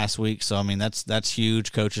this past week. So I mean, that's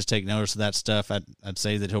huge. Coaches take notice of that stuff. I'd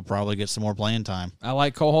say that he'll probably get some more playing time. I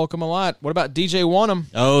like Cole Holcomb a lot. What about DJ Wanham?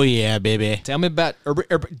 Oh yeah, baby. Tell me about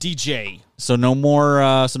DJ. So no more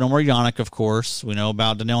Yannick, of course. We know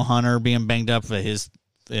about Danielle Hunter being banged up. His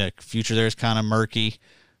future there is kind of murky.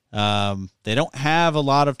 They don't have a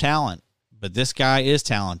lot of talent, but this guy is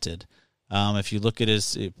talented. If you look at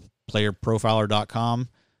his playerprofiler.com,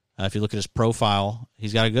 if you look at his profile,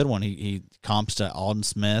 he's got a good one. He comps to Alden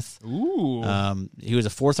Smith. Ooh. He was a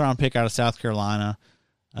 4th-round pick out of South Carolina.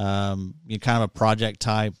 Kind of a project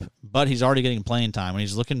type, but he's already getting playing time, and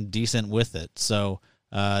he's looking decent with it. So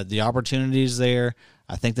the opportunity's there.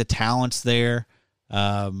 I think the talent's there.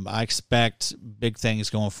 I expect big things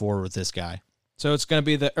going forward with this guy. So it's going to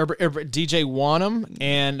be the DJ Wanham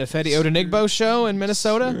and Ifedi Odenigbo show in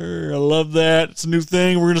Minnesota? Sure, I love that. It's a new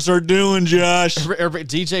thing we're going to start doing, Josh.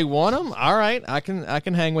 DJ Wanham? All right, I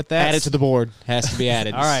can hang with that. Add it to the board. Has to be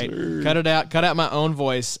added. All right, sure. Cut it out. Cut out my own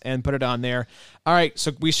voice and put it on there. All right,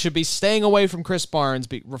 so we should be staying away from Chris Barnes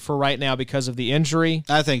for right now because of the injury.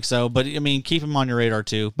 I think so, but I mean, keep him on your radar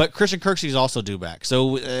too. But Christian Kirksey's also due back.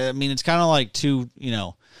 So I mean, it's kind of like to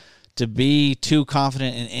be too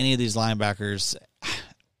confident in any of these linebackers,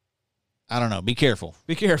 I don't know. Be careful.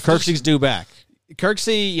 Be careful. Kirksey's due back.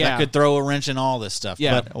 Kirksey, yeah. That could throw a wrench in all this stuff.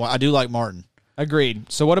 Yeah. But I do like Martin.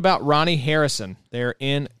 Agreed. So what about Ronnie Harrison? They're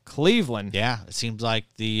in Cleveland. Yeah, it seems like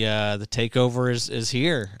the takeover is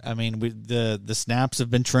here. I mean, the snaps have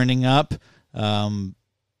been trending up.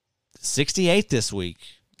 68 this week.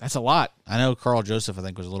 That's a lot. I know Carl Joseph, I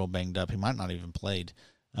think, was a little banged up. He might not even played.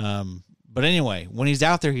 But anyway, when he's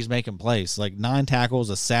out there, he's making plays. Like 9 tackles,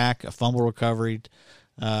 a sack, a fumble recovery.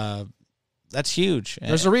 That's huge.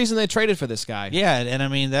 There's a reason they traded for this guy. Yeah, and I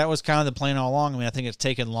mean, that was kind of the plan all along. I mean, I think it's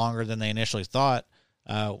taken longer than they initially thought.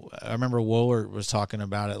 I remember Wohlert was talking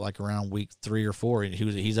about it like around week 3 or 4.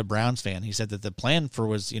 He's a Browns fan. He said that the plan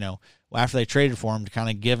was, after they traded for him, to kind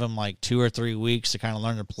of give him like 2 or 3 weeks to kind of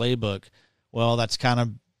learn the playbook. Well, that's kind of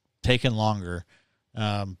taken longer.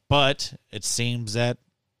 But it seems that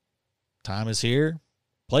time is here.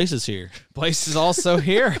 Place is here. Place is also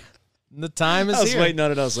here. The time is here. I was waiting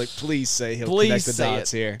on it. I was like, please say he'll connect the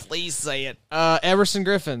dots here. Please say it. Everson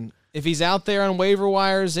Griffin, if he's out there on waiver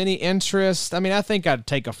wires, any interest? I mean, I think I'd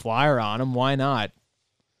take a flyer on him. Why not?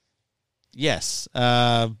 Yes.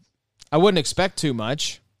 I wouldn't expect too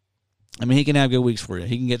much. I mean, he can have good weeks for you.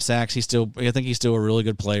 He can get sacks. I think he's still a really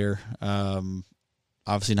good player.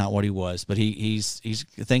 Obviously not what he was, but he's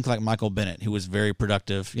think like Michael Bennett, who was very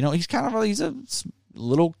productive. He's he's a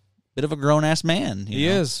little bit of a grown-ass man. He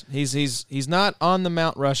is. He's not on the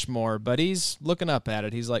Mount Rushmore, but he's looking up at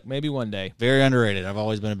it. He's like, maybe one day. Very underrated. I've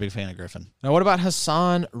always been a big fan of Griffin. Now, what about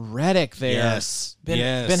Hassan Reddick there? Yes.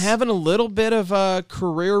 Been having a little bit of a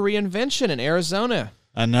career reinvention in Arizona.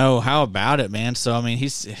 I know. How about it, man? So, I mean,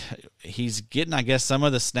 he's getting, I guess, some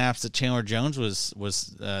of the snaps that Chandler Jones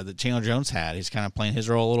that Chandler Jones had. He's kind of playing his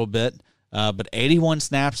role a little bit. But 81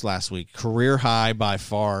 snaps last week, career high by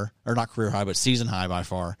far, or not career high, but season high by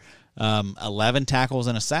far. 11 tackles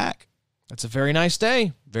and a sack. That's a very nice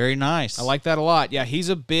day. Very nice. I like that a lot. Yeah, he's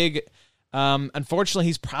a big. Unfortunately,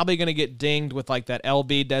 he's probably going to get dinged with like that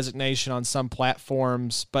LB designation on some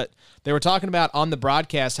platforms. But they were talking about on the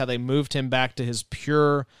broadcast how they moved him back to his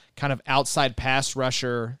pure kind of outside pass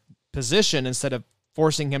rusher position instead of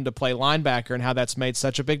forcing him to play linebacker, and how that's made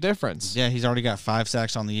such a big difference. Yeah, he's already got 5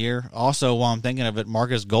 sacks on the year. Also, while I'm thinking of it,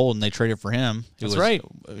 Marcus Golden, they traded for him. That's right.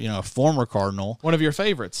 A former Cardinal. One of your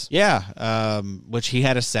favorites. Yeah, which he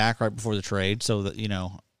had a sack right before the trade. So,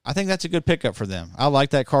 that I think that's a good pickup for them. I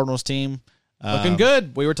like that Cardinals team. Looking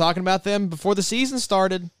good. We were talking about them before the season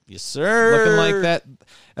started. Yes, sir. Looking like that.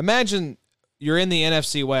 Imagine you're in the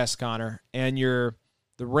NFC West, Connor, and you're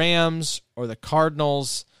the Rams or the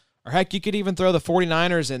Cardinals, or heck, you could even throw the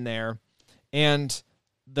 49ers in there, and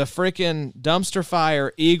the freaking dumpster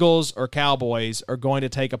fire Eagles or Cowboys are going to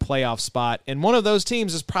take a playoff spot, and one of those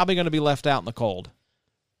teams is probably going to be left out in the cold.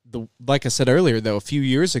 Like I said earlier, though, a few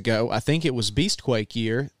years ago, I think it was Beastquake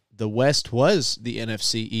year, the West was the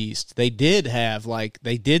NFC East. They did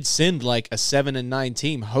send like a 7-9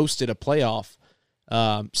 team hosted a playoff.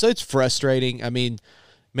 So it's frustrating. I mean,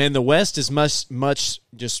 Man, the West is much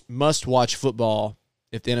just must-watch football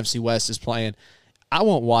if the NFC West is playing. I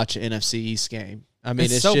won't watch an NFC East game. I mean,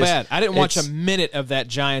 it's so just, bad. I didn't watch a minute of that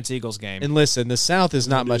Giants-Eagles game. And listen, the South is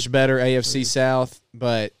not much better, AFC South,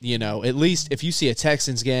 but, at least if you see a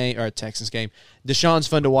Texans game, Deshaun's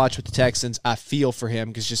fun to watch with the Texans. I feel for him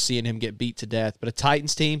because just seeing him get beat to death. But a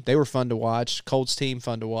Titans team, they were fun to watch. Colts team,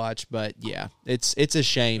 fun to watch. But, yeah, it's a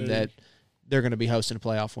shame that they're going to be hosting a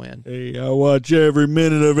playoff win. Hey, I watch every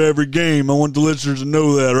minute of every game. I want the listeners to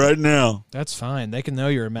know that right now. That's fine. They can know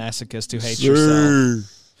you're a masochist who hates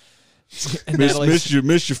yourself. Miss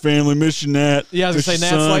your family, miss your Nat. Yeah, I was going to say,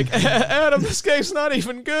 your Nat's son. like, Adam, this game's not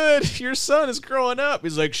even good. Your son is growing up.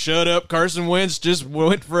 He's like, shut up. Carson Wentz just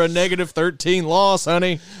went for a -13 loss,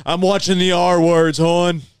 honey. I'm watching the R words,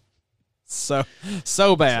 hon. So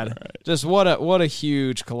bad. Right. Just what a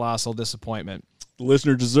huge, colossal disappointment. The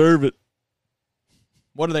listeners deserve it.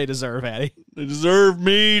 What do they deserve, Addy? They deserve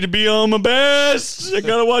me to be on my best. I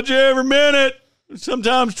got to watch every minute.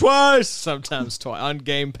 Sometimes twice. On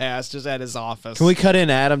Game Pass, just at his office. Can we cut in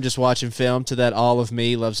Adam just watching film to that All of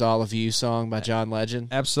Me Loves All of You song by John Legend?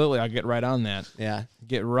 Absolutely. I'll get right on that. Yeah.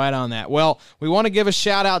 Get right on that. Well, we want to give a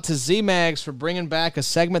shout-out to Z-Mags for bringing back a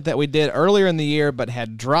segment that we did earlier in the year but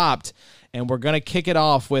had dropped, and we're going to kick it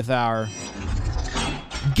off with our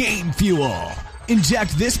Game Fuel.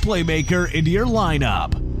 Inject this playmaker into your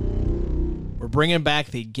lineup. We're bringing back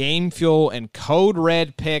the Game Fuel and Code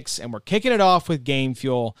Red picks, and we're kicking it off with Game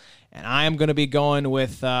Fuel. And I am going to be going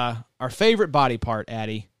with our favorite body part,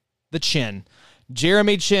 Addy, the chin.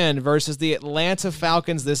 Jeremy Chinn versus the Atlanta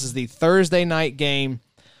Falcons. This is the Thursday night game.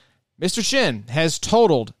 Mr. Chinn has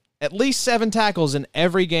totaled at least 7 tackles in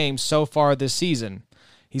every game so far this season.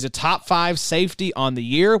 He's a top 5 safety on the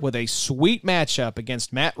year with a sweet matchup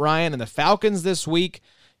against Matt Ryan and the Falcons this week.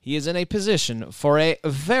 He is in a position for a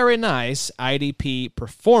very nice IDP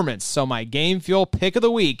performance. So my Game Fuel pick of the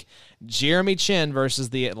week, Jeremy Chinn versus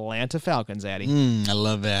the Atlanta Falcons, Addy. I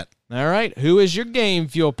love that. All right. Who is your Game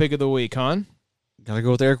Fuel pick of the week, hon? Got to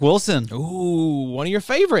go with Eric Wilson. Ooh, one of your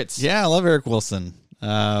favorites. Yeah, I love Eric Wilson.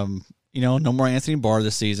 No more Anthony Barr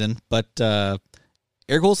this season, but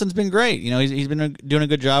Eric Wilson's been great. He's been doing a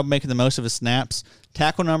good job making the most of his snaps.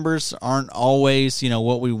 Tackle numbers aren't always,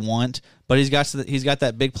 what we want, but he's got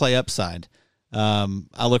that big play upside.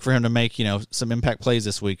 I look for him to make, some impact plays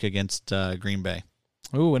this week against Green Bay.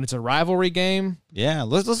 Ooh, and it's a rivalry game. Yeah,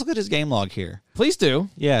 let's look at his game log here. Please do.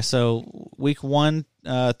 Yeah, so week 1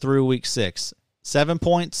 through week 6, 7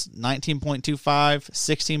 points, 19.25,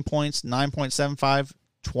 16 points, 9.75,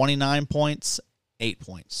 29 points, 8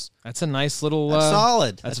 points. That's a nice little... That's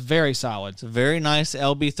solid. That's very solid. It's a very nice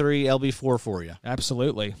LB3, LB4 for you.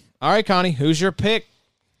 Absolutely. All right, Connie, who's your pick?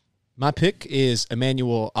 My pick is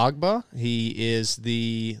Emmanuel Agba. He is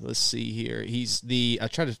let's see here. I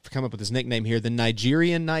tried to come up with his nickname here, the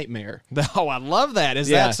Nigerian Nightmare. Oh, I love that. Is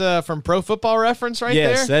that from Pro Football Reference right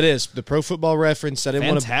there? Yes, that is the Pro Football Reference. I didn't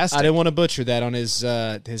Fantastic. want to butcher that on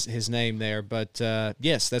his name there, but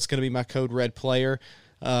yes, that's going to be my Code Red player.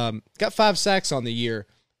 Got 5 sacks on the year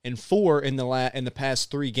and 4 in the past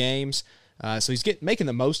 3 games. So he's making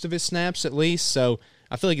the most of his snaps at least. So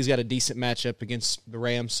I feel like he's got a decent matchup against the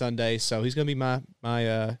Rams Sunday. So he's going to be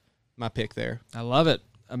my pick there. I love it.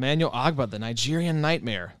 Emmanuel Agba, the Nigerian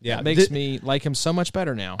Nightmare. Yeah, that makes me like him so much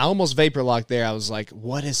better now. I almost vapor locked there. I was like,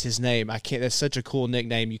 what is his name? I can't. That's such a cool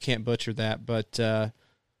nickname. You can't butcher that. But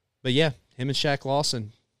yeah, him and Shaq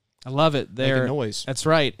Lawson. I love it. Making noise. That's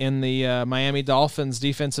right, in the Miami Dolphins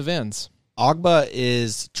defensive ends. Agba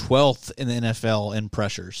is 12th in the NFL in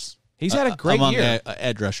pressures. He's had a great among year.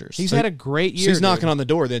 Edge rushers. He's had a great year. So he's knocking on the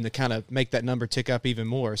door then to kind of make that number tick up even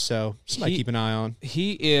more. So somebody keep an eye on.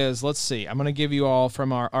 He is, let's see, I'm going to give you all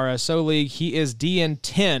from our RSO league. He is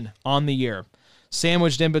DN10 on the year,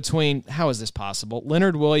 sandwiched in between, how is this possible,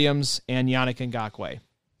 Leonard Williams and Yannick Ngakoue.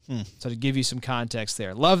 So to give you some context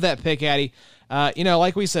there. Love that pick, Addy.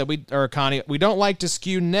 Like we said, Connie, we don't like to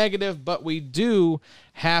skew negative, but we do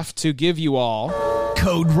have to give you all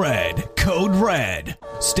Code Red. Code Red.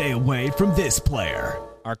 Stay away from this player.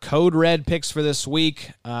 our Code Red picks for this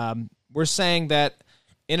week. We're saying that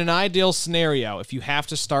in an ideal scenario, if you have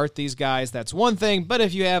to start these guys, that's one thing. But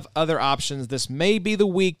if you have other options, this may be the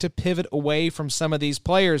week to pivot away from some of these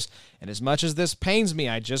players. And as much as this pains me,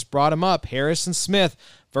 I just brought him up. Harrison Smith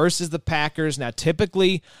versus the Packers. Now,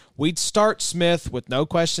 typically, we'd start Smith with no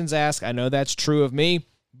questions asked. I know that's true of me.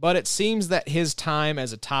 But it seems that his time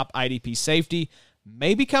as a top IDP safety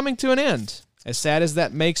may be coming to an end. As sad as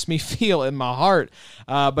that makes me feel in my heart.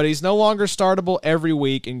 But he's no longer startable every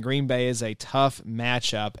week, and Green Bay is a tough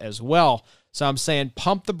matchup as well. So I'm saying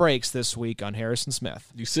pump the brakes this week on Harrison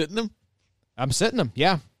Smith. You sitting him? I'm sitting him,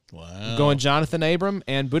 yeah. Wow. I'm going Jonathan Abram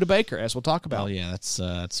and Budda Baker, as we'll talk about. Oh, yeah, that's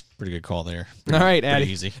a pretty good call there. All right, Pretty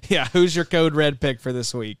Addy. easy. Yeah, who's your Code Red pick for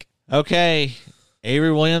this week? Okay,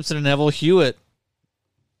 Avery Williamson and Neville Hewitt.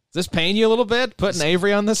 Does this pain you a little bit, putting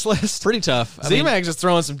Avery on this list? Pretty tough. Z-Mag's just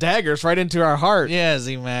throwing some daggers right into our heart. Yeah,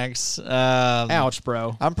 Z-Max. Ouch,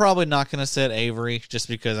 bro. I'm probably not going to set Avery just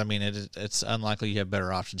because, I mean, it's unlikely you have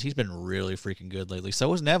better options. He's been really freaking good lately. So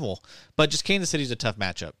was Neville. But just Kansas City's a tough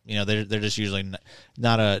matchup. You know, they're just usually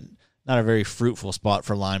not a very fruitful spot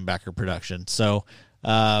for linebacker production. So,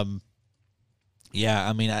 yeah,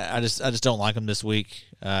 I mean, I just don't like him this week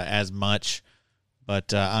as much.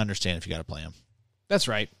 But I understand if you got to play him. That's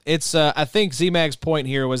right. It's I think Z-Mag's point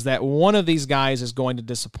here was that one of these guys is going to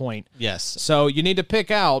disappoint. Yes. So you need to pick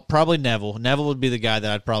out. Probably Neville. Neville would be the guy that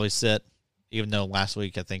I'd probably sit, even though last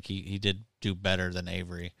week I think he did do better than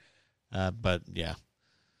Avery. But, yeah.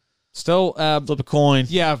 Still, Flip a coin.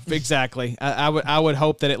 yeah, exactly. I would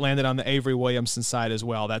hope that it landed on the Avery Williamson side as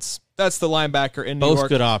well. That's the linebacker in New Both York.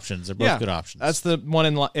 good options. They're both good options. That's the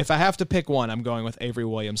one if I have to pick one, I'm going with Avery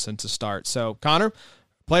Williamson to start. So, Connor,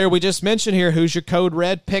 player we just mentioned here, who's your Code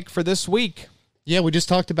Red pick for this week? Yeah, we just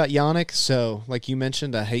talked about Yannick, so like you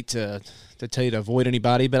mentioned, I hate to tell you to avoid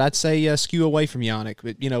anybody, but I'd say skew away from Yannick.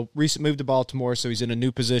 But, you know, recent move to Baltimore, so he's in a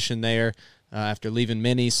new position there after leaving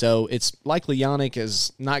Minnie, so it's likely Yannick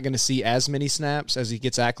is not going to see as many snaps as he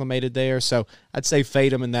gets acclimated there, so I'd say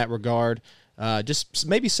fade him in that regard. Just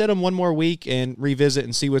maybe set him one more week and revisit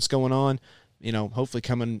and see what's going on. You know, hopefully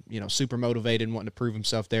coming, you know, super motivated and wanting to prove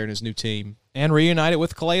himself there in his new team. And reunite it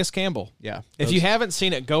with Calais Campbell. Yeah. If you haven't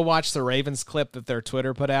seen it, go watch the Ravens clip that their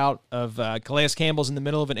Twitter put out of Calais Campbell's in the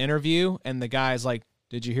middle of an interview, and the guy's like,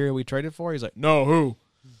 "Did you hear who we traded for?" He's like, "No, who?"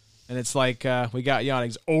 And it's like, we got Yannick.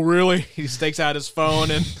 He's, "Oh, really?" He takes out his phone,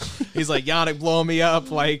 and he's like, "Yannick blowing me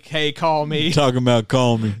up, like, hey, call me." Talking about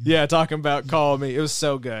call me. Yeah, talking about call me. It was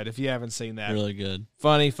so good if you haven't seen that. Really good.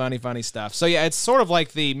 Funny stuff. So, yeah, it's sort of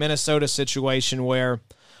like the Minnesota situation where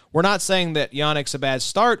we're not saying that Yannick's a bad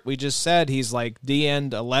start. We just said he's like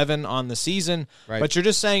D-end 11 on the season. Right. But you're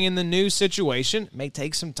just saying in the new situation, it may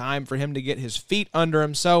take some time for him to get his feet under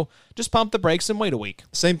him. So just pump the brakes and wait a week.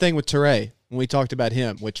 Same thing with Teray when we talked about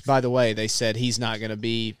him, which, by the way, they said he's not going to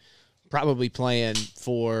be probably playing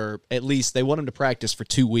for at least they want him to practice for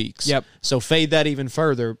 2 weeks. Yep. So fade that even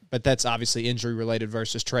further, but that's obviously injury related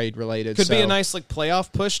versus trade related. Could be a nice like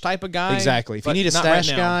playoff push type of guy. Exactly. If you but need a not right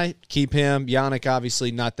stash now. guy, keep him. Yannick,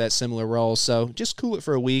 obviously not that similar role. So just cool it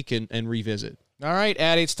for a week and revisit. All right,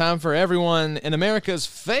 Addy, it's time for everyone in America's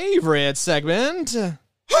favorite segment.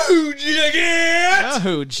 Who'd you get?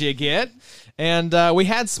 Who'd you get? And we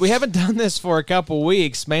haven't done this for a couple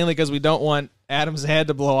weeks, mainly because we don't want Adam's head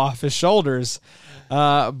to blow off his shoulders.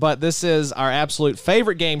 But this is our absolute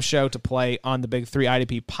favorite game show to play on the Big 3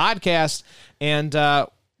 IDP podcast. And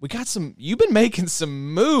we got you've been making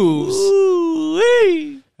some moves.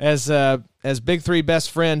 Ooh-wee. As Big 3 best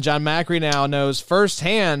friend John Macri now knows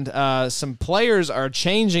firsthand, some players are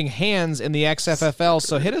changing hands in the XFFL.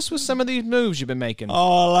 So hit us with some of these moves you've been making.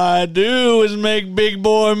 All I do is make big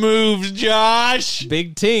boy moves, Josh.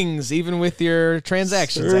 Big tings, even with your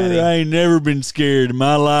transactions, Sir, Addy. I ain't never been scared in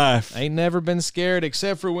my life. Ain't never been scared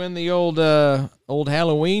except for when the old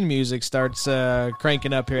Halloween music starts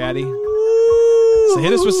cranking up here, Addy. So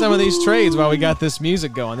hit us with some of these trades while we got this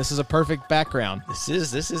music going. This is a perfect background. This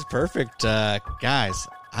is perfect, guys.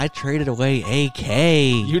 I traded away AK.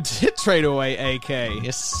 You did trade away AK.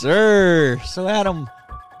 Yes, sir. So, Adam,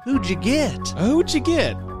 who'd you get? Who'd you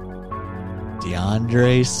get?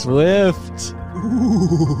 DeAndre Swift.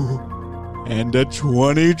 And a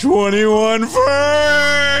 2021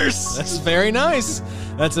 first. That's very nice.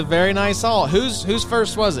 That's a very nice haul. Whose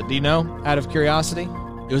first was it? Do you know? Out of curiosity,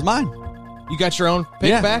 It was mine. you got your own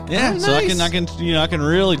pick back. Yeah, Oh, so I nice. can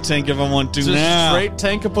really tank if I want to Just now. straight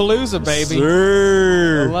Tankapalooza, baby. I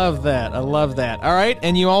Sir. love that. I love that. All right,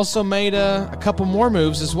 and you also made a couple more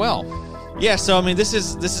moves as well. Yeah, so I mean, this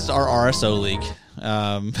is our RSO league.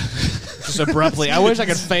 Just abruptly. I wish I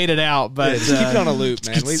could fade it out, but Just keep it on a loop,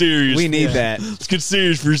 man. get serious. We need Yeah. that. Let's get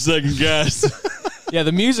serious for a second, guys. yeah,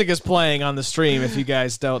 the music is playing on the stream if you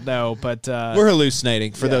guys don't know. But We're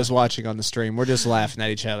hallucinating for those watching on the stream. We're just laughing at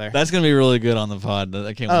each other. That's gonna be really good on the pod.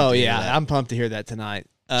 I can't. Oh, wait to hear yeah. that. I'm pumped to hear that tonight.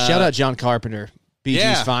 Shout out John Carpenter, BG's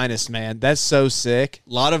Yeah. finest, man. That's so sick.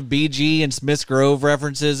 A lot of BG and Smiths Grove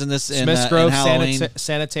references in this. Smiths in Grove Halloween.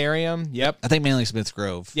 Sanitarium. Yep. I think mainly Smiths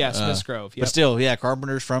Grove. Yeah, Smiths Grove. Yep. But still, yeah,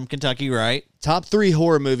 Carpenter's from Kentucky, right? Top 3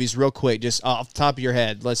 horror movies, real quick, just off the top of your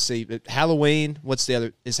head. Let's see. Halloween. What's the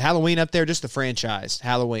other? Is Halloween up there? Just the franchise,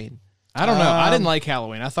 Halloween. I don't know. I didn't like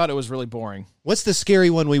Halloween. I thought it was really boring. What's the scary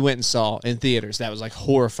one we went and saw in theaters that was like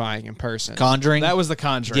horrifying in person? Conjuring. That was The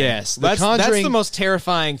Conjuring. Yes, The that's Conjuring- the most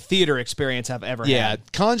terrifying theater experience I've ever Yeah,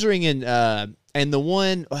 had. Conjuring and the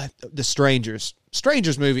one The Strangers.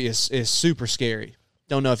 Strangers movie is super scary.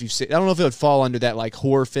 Don't know if you've seen. I don't know if it would fall under that like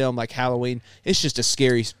horror film like Halloween. It's just a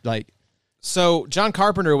scary like. So John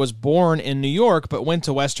Carpenter was born in New York, but went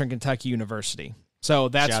to Western Kentucky University. So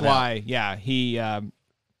that's Shout why, he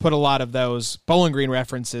put a lot of those Bowling Green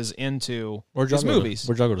references into his movies.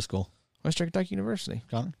 Where'd y'all go to school? Western Kentucky University.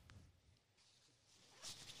 Connor?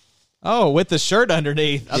 Oh, with the shirt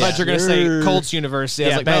underneath. I thought you were going to say Colts University. I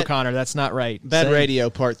was Yeah, like, no, bad- Connor, that's not right. Bad Say- Radio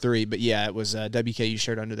Part 3, but yeah, it was WKU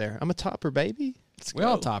shirt under there. I'm a topper, baby. We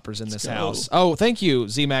all toppers in this house. Oh, thank you,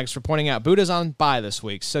 Z-Mags, for pointing out Buddha's on bye this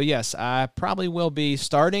week. So, yes, I probably will be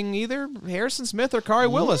starting either Harrison Smith or Kari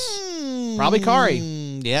Willis. Probably Kari.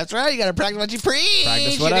 Yeah, that's right. You got to practice what you preach.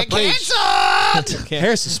 Practice what I preach.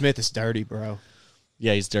 Harrison Smith is dirty, bro.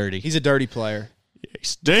 Yeah, he's dirty. He's a dirty player. He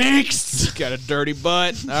stinks. Got a dirty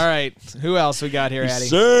butt. All right. Who else we got here, Addy?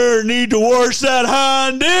 Sir, need to wash that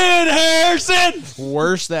hind in, Harrison.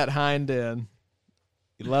 Worse that hind end.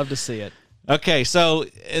 You'd love to see it. Okay, so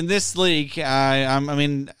in this league, I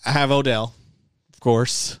have Odell, of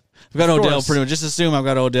course. I've got Odell course. pretty much. Just assume I've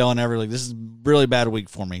got Odell in every league. This is a really bad week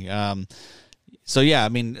for me.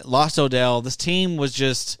 Lost Odell. This team was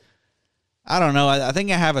just, I don't know. I think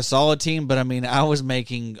I have a solid team, but I was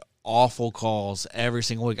making awful calls every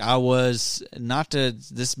single week. This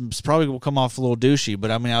probably will come off a little douchey, but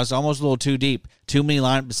I was almost a little too deep. Too many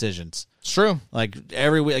lineup decisions. It's true. Like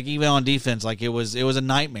every week, like even on defense, like it was a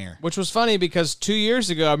nightmare. Which was funny because 2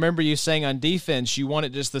 years ago, I remember you saying on defense, you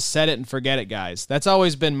wanted just the set it and forget it guys. That's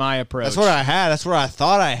always been my approach. That's what I had. That's what I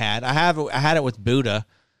thought I had. I had it with Buddha,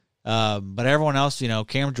 but everyone else,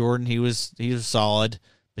 Cam Jordan, he was solid,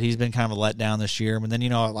 but he's been kind of a letdown this year. And then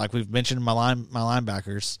like we've mentioned, my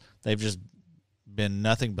linebackers, they've just been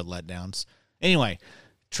nothing but letdowns. Anyway,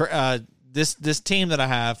 this team that I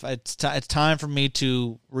have, it's time for me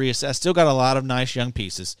to reassess. I still got a lot of nice young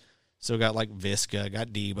pieces. Still got like Visca, got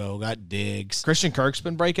Debo, got Diggs. Christian Kirk's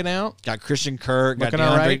been breaking out. Got Christian Kirk, got Looking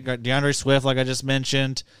all right. got DeAndre Swift, like I just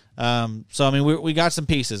mentioned. We got some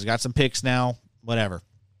pieces, got some picks now, whatever.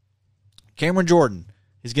 Cameron Jordan,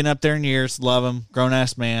 he's getting up there in years, love him,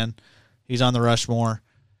 grown-ass man. He's on the Rushmore.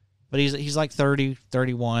 But he's like 30,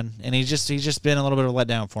 31, and he's just been a little bit of a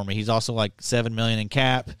letdown for me. He's also like $7 million in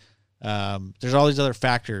cap. There's all these other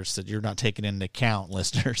factors that you're not taking into account,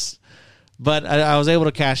 listeners. But I was able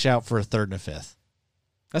to cash out for a third and a fifth.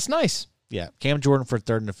 That's nice. Yeah, Cam Jordan for a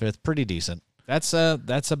third and a fifth, pretty decent. That's a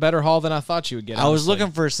better haul than I thought you would get. I was honestly.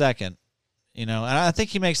 looking for a second, and I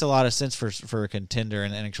think he makes a lot of sense for a contender,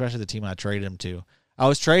 and especially the team I traded him to. I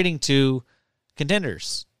was trading to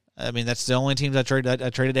contenders. That's the only teams I traded. I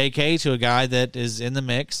traded AK to a guy that is in the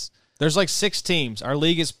mix. There's like 6 teams. Our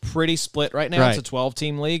league is pretty split right now. Right. It's a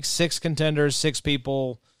 12-team league. 6 contenders, 6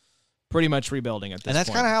 people, pretty much rebuilding at this point. And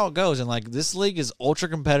that's kind of how it goes. And like this league is ultra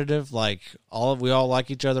competitive. Like we all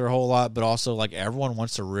like each other a whole lot, but also like everyone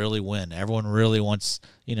wants to really win. Everyone really wants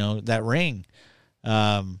that ring.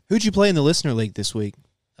 Who'd you play in the listener league this week?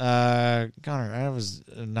 Connor, I was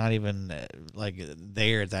not even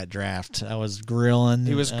there at that draft. I was grilling.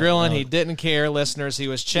 He was grilling. He didn't care, listeners. He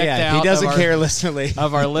was checked Yeah, out. he doesn't of our- care, listener league.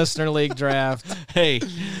 of our listener league draft. Hey,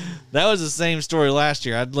 that was the same story last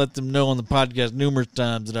year. I'd let them know on the podcast numerous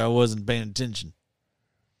times that I wasn't paying attention.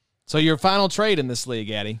 So your final trade in this league,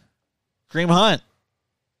 Addy, Kareem Hunt.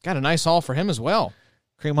 got a nice haul for him as well.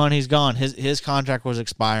 Kareem Hunt, he's gone. His contract was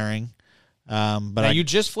expiring. But You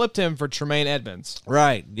just flipped him for Tremaine Edmonds.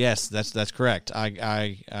 right, yes, that's correct.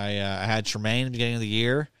 I had Tremaine at the beginning of the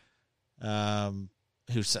year,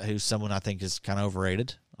 who's someone I think is kind of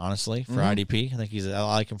overrated, honestly, for IDP. I think I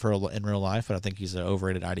like him in real life, but I think he's an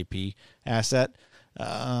overrated IDP asset.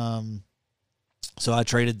 So I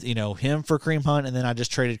traded him for Kareem Hunt, and then I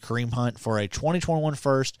just traded Kareem Hunt for a 2021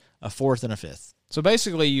 first, a fourth, and a fifth. So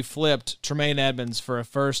basically, you flipped Tremaine Edmonds for a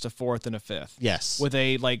first, a fourth, and a fifth. Yes, With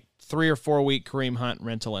a 3 or 4 week Kareem Hunt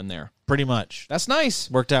rental in there. pretty much. That's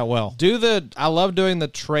nice. Worked out well. I love doing the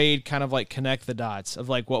trade, kind of connect the dots of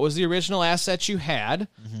what was the original asset you had,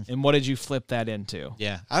 and what did you flip that into?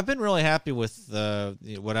 Yeah, I've been really happy with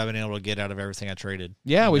what I've been able to get out of everything I traded.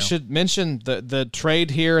 Yeah, we should mention the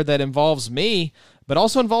trade here that involves me, but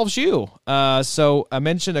also involves you. So I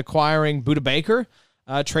mentioned acquiring Buda Baker,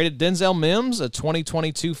 traded Denzel Mims, a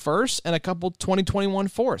 2022 first, and a couple 2021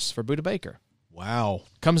 fourths for Buda Baker. Wow.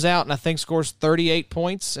 Comes out and I think scores 38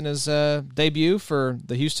 points in his debut for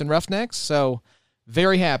the Houston Roughnecks. So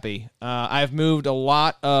very happy. I've moved a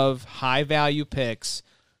lot of high-value picks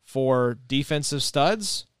for defensive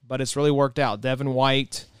studs, but it's really worked out. Devin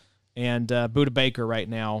White and Budda Baker right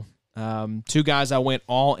now. Two guys I went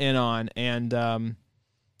all in on, and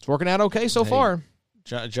it's working out okay so far.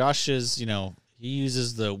 Josh is, he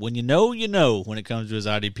uses the when you know when it comes to his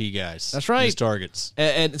IDP guys. That's right. His targets.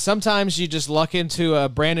 And sometimes you just luck into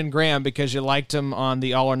Brandon Graham because you liked him on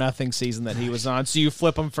the All or Nothing season that he was on, so you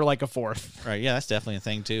flip him for like a fourth. Right, yeah, that's definitely a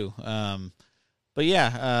thing too. But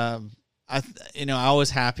yeah, I was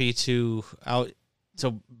happy to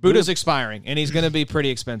So Budda's expiring, and he's going to be pretty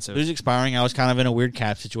expensive. Budda's expiring. I was kind of in a weird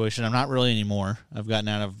cap situation. I'm not really anymore. I've gotten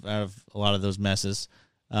out of a lot of those messes.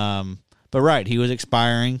 But right, he was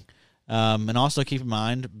expiring. And also keep in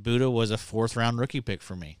mind, Budda was a 4th-round rookie pick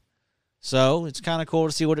for me. So it's kind of cool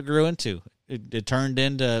to see what it grew into. It turned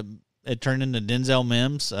into Denzel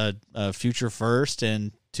Mims, a future first,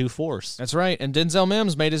 and 2 fourths. That's right. And Denzel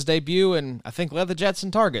Mims made his debut and I think led the Jets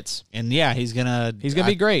in targets. And yeah, he's gonna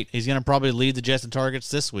be great. He's gonna probably lead the Jets in targets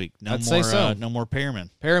this week. I'd say so. No more Perriman.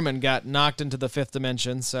 Perriman got knocked into the 5th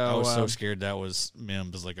dimension. So I was so scared that was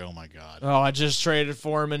Mims. Like, oh my god. Oh, I just traded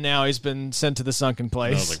for him and now he's been sent to the sunken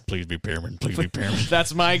place. I was like, please be Perriman. Please be Perriman.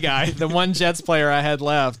 That's my guy. The one Jets player I had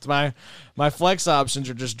left. My flex options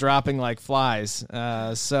are just dropping like flies.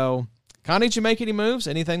 So, Connie, did you make any moves?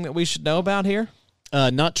 Anything that we should know about here?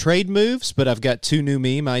 Not trade moves, but I've got 2 new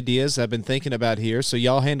meme ideas I've been thinking about here. So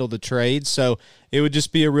y'all handle the trade. So it would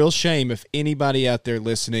just be a real shame if anybody out there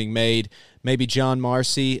listening made maybe John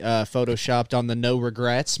Marcy photoshopped on the no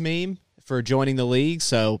regrets meme for joining the league.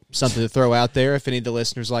 So something to throw out there if any of the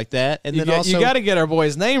listeners like that. And then also, you got to get our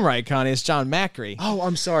boy's name right, Connie. It's John Macri. Oh,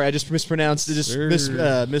 I'm sorry. I just mispronounced it.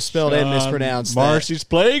 Misspelled and mispronounced Marcy's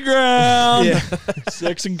Playground. Yeah.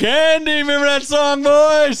 Sex and Candy. Remember that song,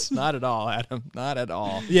 boys? Not at all, Adam. Not at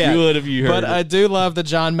all. Yeah. You would if you heard But it. I do love the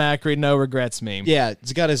John Macri no regrets meme. Yeah,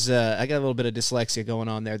 it's got his. I got a little bit of dyslexia going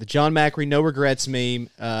on there. The John Macri no regrets meme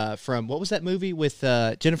from what was that movie with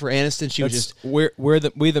Jennifer Aniston? She was just we're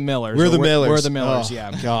the Millers. We're the Millers. We're the Millers. Oh,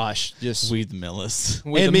 yeah. Gosh, just We the Millis.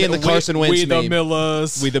 and me and the Carson Wentz We the meme.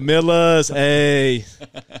 Millers. We the Millers. Hey,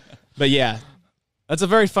 but yeah, That's a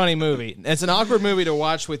very funny movie. It's an awkward movie to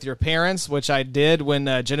watch with your parents, which I did when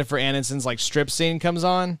Jennifer Aniston's like strip scene comes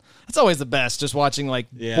on. That's always the best, just watching like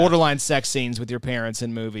borderline sex scenes with your parents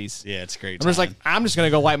in movies. Yeah, it's great. I'm just like, I'm just going to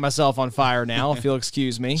go light myself on fire now, if you'll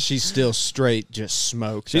excuse me. she's still straight, just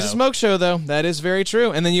smoke. She's a smoke show, though. That is very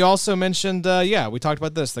true. And then you also mentioned, we talked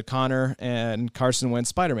about this, the Connor and Carson Wentz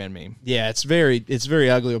Spider-Man meme. Yeah, it's very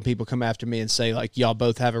ugly when people come after me and say like y'all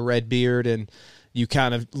both have a red beard and you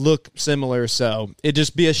kind of look similar. So it'd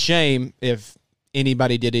just be a shame if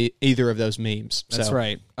anybody did either of those memes. That's So,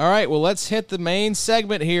 right. All right, well, let's hit the main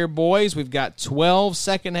segment here, boys. We've got 12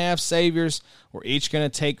 second-half saviors. We're each going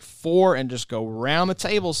to take 4 and just go around the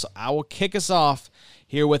table. So I will kick us off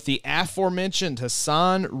here with the aforementioned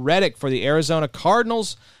Hassan Reddick for the Arizona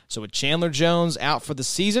Cardinals. So with Chandler Jones out for the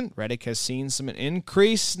season, Reddick has seen some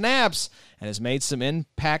increased snaps and has made some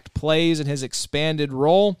impact plays in his expanded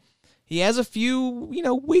role. He has a few,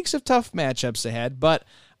 weeks of tough matchups ahead, but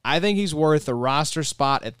I think he's worth a roster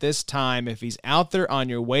spot at this time. If he's out there on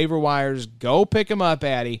your waiver wires, go pick him up,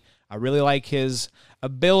 Addy. I really like his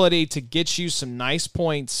ability to get you some nice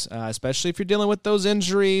points, especially if you're dealing with those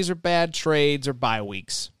injuries or bad trades or bye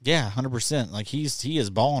weeks. Yeah, 100%. Like he is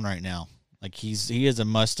balling right now. Like he is a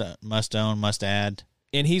must own, must add.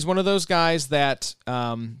 And he's one of those guys that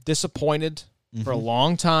disappointed for a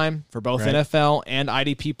long time for both NFL and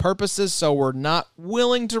IDP purposes, so we're not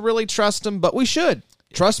willing to really trust him, but we should.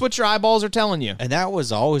 Trust what your eyeballs are telling you. And that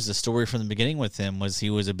was always the story from the beginning with him, was he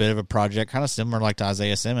was a bit of a project, kind of similar like to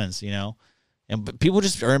Isaiah Simmons, but people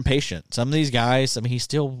just are impatient. Some of these guys, he's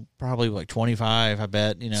still probably like 25, I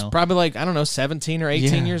bet, He's probably like, 17 or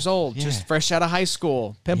 18 years old, just fresh out of high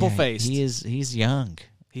school, pimple-faced. He's young.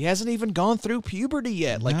 He hasn't even gone through puberty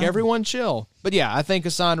yet. Like, everyone chill. But yeah, I think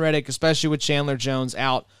Hassan Reddick, especially with Chandler Jones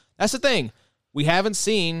out, that's the thing. We haven't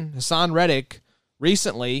seen Hassan Reddick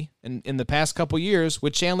recently in the past couple years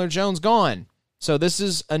with Chandler Jones gone. So this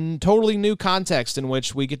is a totally new context in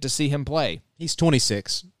which we get to see him play. He's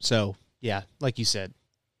 26, so yeah, like you said,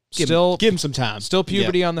 give him some time. Still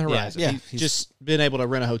puberty on the horizon. Yeah, he's just been able to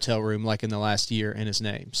rent a hotel room like in the last year in his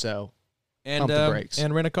name. So And pump the brakes.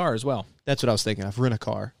 and rent a car as well. That's what I was thinking of. Rent a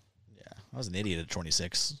car. Yeah, I was an idiot at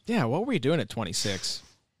 26. Yeah, what were you doing at 26?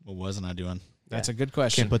 What wasn't I doing? That's a good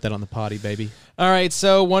question. Can't put that on the potty, baby. All right,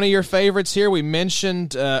 so one of your favorites here, we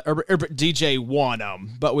mentioned DJ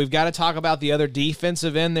Wanham, but we've got to talk about the other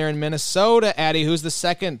defensive end there in Minnesota, Addy, who's the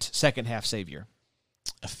second half savior.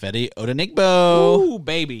 Fede Odenigbo. Ooh,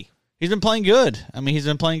 baby. He's been playing good. He's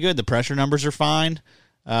been playing good. The pressure numbers are fine.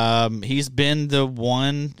 He's been the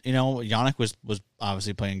one, Yannick was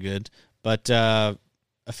obviously playing good, but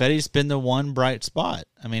Ifedi's been the one bright spot.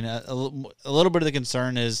 I mean, a little bit of the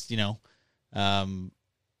concern is, he's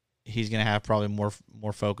going to have probably more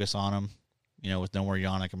focus on him, with no more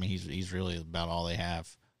Yannick. I mean, he's really about all they have.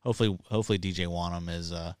 Hopefully DJ Wanham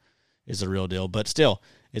is the real deal, but still,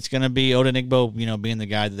 it's going to be Odenigbo, being the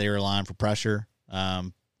guy that they rely on for pressure.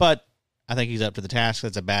 But I think he's up to the task.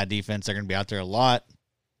 That's a bad defense. They're going to be out there a lot.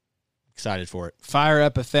 Excited for it. Fire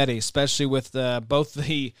up Ifedi, especially with both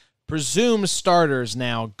the presumed starters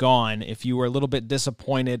now gone. If you were a little bit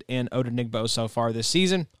disappointed in Odenigbo so far this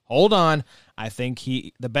season, hold on. I think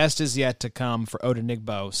the best is yet to come for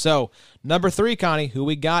Odenigbo. So, number 3, Connie, who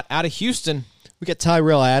we got out of Houston? We got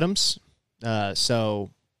Tyrell Adams. Bernard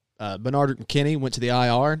McKinney went to the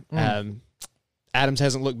IR. Adams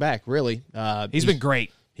hasn't looked back, really. He's been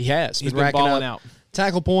great. He has. He's been balling out.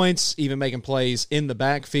 Tackle points, even making plays in the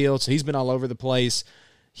backfield. So he's been all over the place.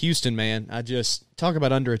 Houston, man, I just talk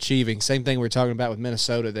about underachieving. Same thing we were talking about with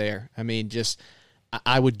Minnesota there. I mean,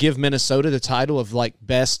 I would give Minnesota the title of like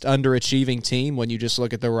best underachieving team when you just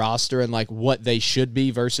look at the roster and like what they should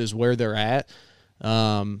be versus where they're at.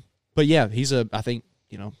 But yeah, I think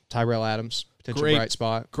Tyrell Adams, potential bright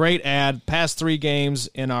spot. Great ad. Past 3 games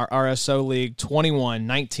in our RSO league, 21,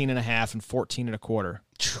 19.5, and 14.25.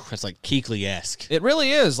 That's like Kuechly-esque. It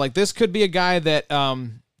really is. Like, this could be a guy that,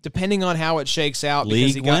 depending on how it shakes out,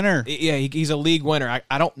 league winner. Yeah, he's a league winner.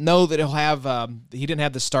 I don't know that he'll have. He didn't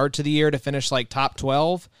have the start to the year to finish like top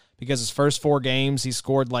 12 because his first 4 games he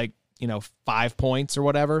scored like 5 points or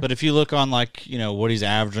whatever. But if you look on like what he's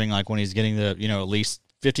averaging, like when he's getting the at least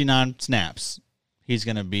 59 snaps, he's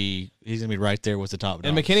gonna be right there with the top dogs.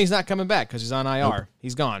 And McKinney's not coming back because he's on IR. Nope.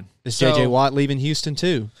 He's gone. Is J.J. Watt leaving Houston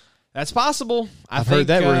too? That's possible. I've heard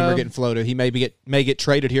that rumor getting floated. He may get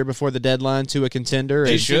traded here before the deadline to a contender.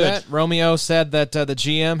 They should. Romeo said that the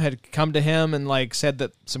GM had come to him and like said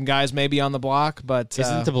that some guys may be on the block, but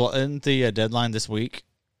isn't the deadline this week?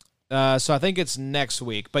 So I think it's next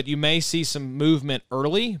week, but you may see some movement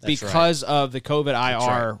early because of the COVID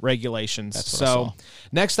IR regulations. That's what I saw.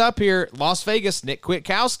 Next up here, Las Vegas, Nick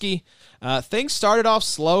Kwiatkowski. Things started off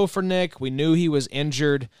slow for Nick. We knew he was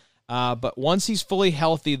injured. But once he's fully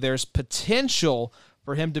healthy, there's potential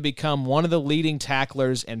for him to become one of the leading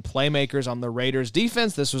tacklers and playmakers on the Raiders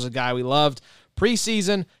defense. This was a guy we loved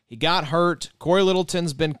preseason. He got hurt. Corey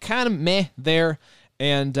Littleton's been kind of meh there.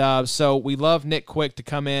 And so we love Nick Quick to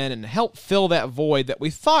come in and help fill that void that we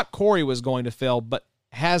thought Corey was going to fill, but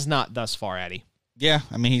has not thus far, Addy. Yeah,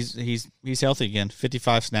 I mean, he's healthy again.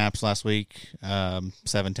 55 snaps last week,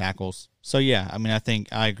 7 tackles. So, yeah, I mean,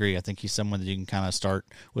 I agree. I think he's someone that you can kind of start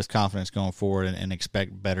with confidence going forward and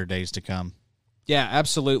expect better days to come. Yeah,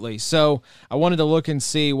 absolutely. So I wanted to look and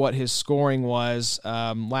see what his scoring was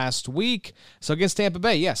last week. So against Tampa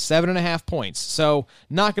Bay, 7.5 points. So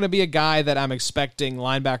not going to be a guy that I'm expecting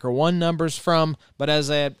linebacker 1 numbers from, but as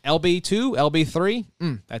a LB2,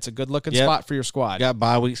 LB3, that's a good-looking spot for your squad. Got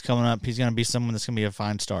bye weeks coming up. He's going to be someone that's going to be a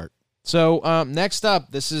fine start. So next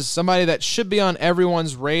up, this is somebody that should be on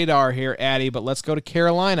everyone's radar here, Addy, but let's go to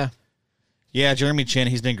Carolina. Yeah, Jeremy Chinn,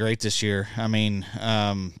 he's been great this year. I mean,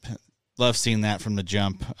 love seeing that from the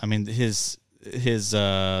jump. I mean, his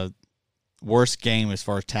worst game as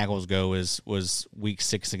far as tackles go was week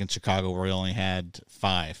 6 against Chicago, where he only had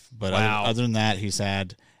 5. But other than that, he's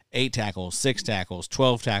had 8 tackles, 6 tackles,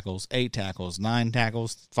 12 tackles, 8 tackles, 9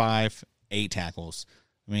 tackles, 5, 8 tackles.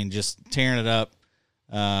 I mean, just tearing it up.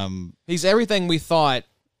 He's everything we thought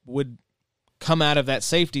would come out of that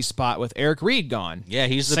safety spot with Eric Reed gone. Yeah,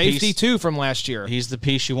 he's the safety piece, too from last year. He's the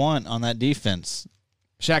piece you want on that defense.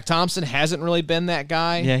 Shaq Thompson hasn't really been that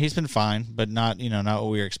guy. Yeah, he's been fine, but not what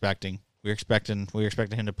we were expecting. We were expecting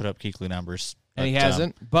him to put up Kuechly numbers, and he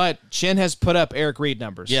hasn't. But Chinn has put up Eric Reed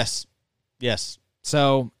numbers. Yes.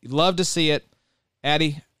 So love to see it,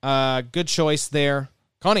 Addy. Good choice there.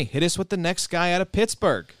 Connie, hit us with the next guy out of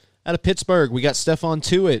Pittsburgh. Out of Pittsburgh, we got Stephon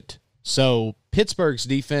Tuitt. So Pittsburgh's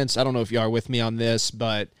defense, I don't know if you are with me on this,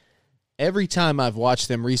 but every time I've watched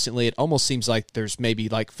them recently, it almost seems like there's maybe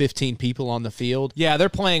like 15 people on the field. Yeah, they're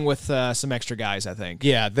playing with some extra guys, I think.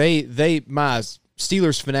 Yeah, my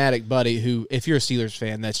Steelers fanatic buddy, who, if you're a Steelers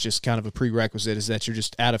fan, that's just kind of a prerequisite, is that you're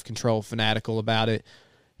just out of control, fanatical about it.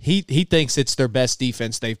 He thinks it's their best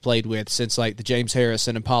defense they've played with since like the James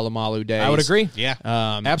Harrison and Palomalu days. I would agree. Yeah,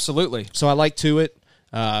 absolutely. So I like Tuitt.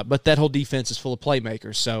 But that whole defense is full of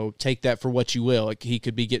playmakers, so take that for what you will. He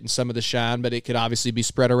could be getting some of the shine, but it could obviously be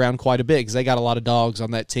spread around quite a bit because they got a lot of dogs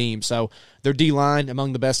on that team. So their D-line,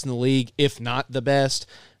 among the best in the league, if not the best.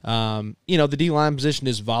 The D-line position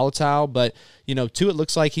is volatile, but, Tuitt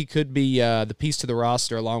looks like he could be the piece to the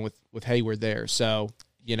roster along with Hayward there. So,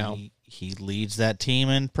 He leads that team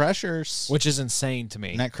in pressures. Which is insane to me.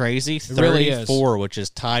 Isn't that crazy? It really is. 34, which is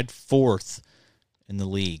tied 4th in the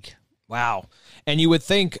league. Wow. And you would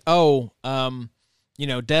think, Devin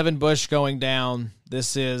Bush going down,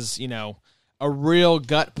 this is, a real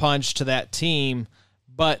gut punch to that team.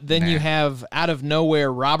 But then you have, out of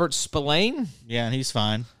nowhere, Robert Spillane. Yeah, and he's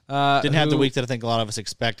fine. Didn't have the week that I think a lot of us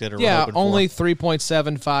expected or were hoping only for.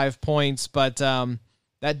 3.75 points. But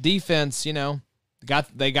that defense, the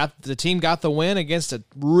team got the win against a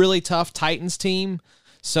really tough Titans team.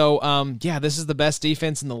 So, this is the best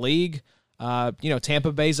defense in the league.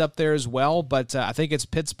 Tampa Bay's up there as well, but I think it's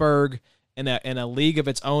Pittsburgh in a league of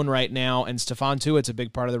its own right now, and Stephon Tuitt's a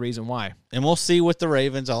big part of the reason why. And we'll see with the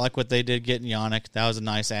Ravens. I like what they did getting Yannick. That was a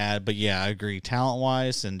nice ad. But, yeah, I agree.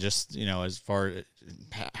 Talent-wise and just, as far as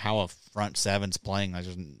how a front seven's playing,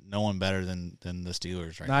 there's no one better than the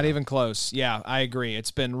Steelers right now. Not even close. Yeah, I agree.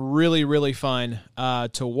 It's been really, really fun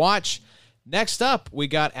to watch. Next up, we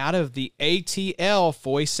got out of the ATL,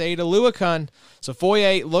 Foyesade Oluokun. So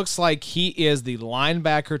Foye looks like he is the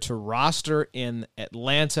linebacker to roster in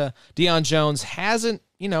Atlanta. Deion Jones hasn't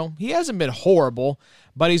been horrible,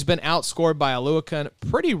 but he's been outscored by Oluokun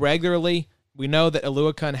pretty regularly. We know that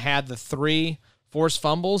Oluokun had the 3 forced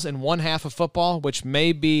fumbles in one half of football, which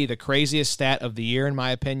may be the craziest stat of the year, in my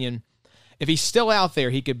opinion. If he's still out there,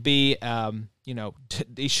 he could be,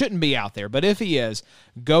 he shouldn't be out there. But if he is,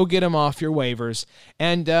 go get him off your waivers.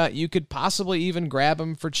 And you could possibly even grab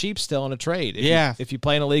him for cheap still in a trade. If you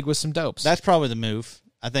play in a league with some dopes. That's probably the move.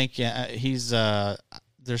 I think he's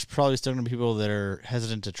there's probably still going to be people that are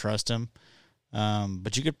hesitant to trust him.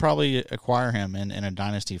 But you could probably acquire him in a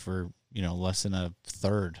dynasty for, less than a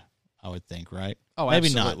third, I would think, right? Oh, maybe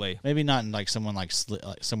absolutely. Not. Maybe not in like someone like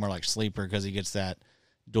somewhere like Sleeper because he gets that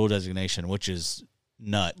dual designation, which is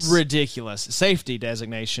nuts. Ridiculous. Safety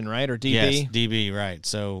designation, right? Or DB? Yes, DB, right.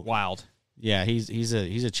 So wild. Yeah, he's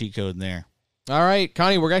a cheat code in there. All right,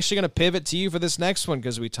 Connie, we're actually going to pivot to you for this next one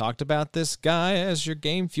because we talked about this guy as your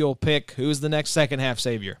game fuel pick. Who's the next second half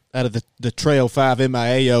savior? Out of the Trail 5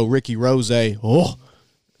 MIAO, Ricky Rose, Emmanuel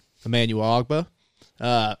Ogbah.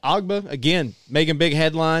 Ogbah, again, making big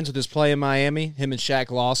headlines with his play in Miami. Him and Shaq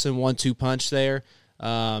Lawson, 1-2 punch there.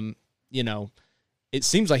 It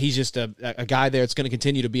seems like he's just a guy there that's going to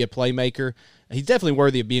continue to be a playmaker. He's definitely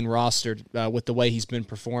worthy of being rostered with the way he's been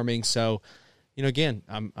performing. So, again,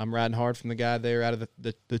 I'm riding hard from the guy there out of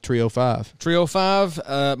the Trio 5. Trio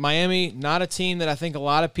 5, Miami, not a team that I think a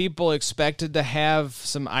lot of people expected to have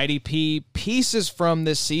some IDP pieces from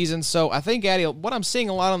this season. So I think, Addy, what I'm seeing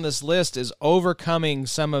a lot on this list is overcoming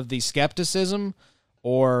some of the skepticism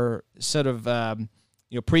or sort of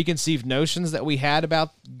preconceived notions that we had about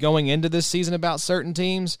going into this season about certain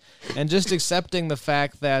teams, and just accepting the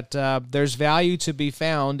fact that there's value to be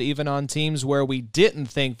found even on teams where we didn't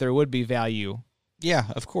think there would be value. Yeah,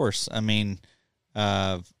 of course. I mean,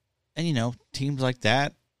 teams like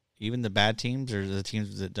that, even the bad teams or the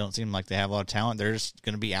teams that don't seem like they have a lot of talent, they're just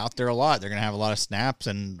going to be out there a lot. They're going to have a lot of snaps,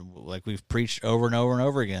 and like we've preached over and over and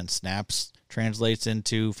over again, snaps translates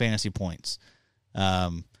into fantasy points.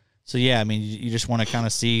 So, yeah, I mean, you just want to kind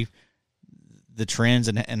of see the trends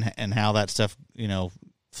and how that stuff,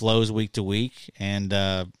 flows week to week. And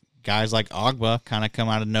guys like Ogbah kind of come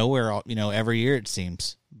out of nowhere, every year it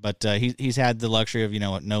seems. But he's had the luxury of,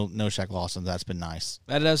 no Shaq Lawson. That's been nice.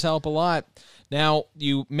 That does help a lot. Now,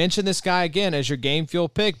 you mentioned this guy again as your game fuel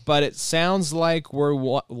pick, but it sounds like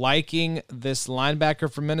we're liking this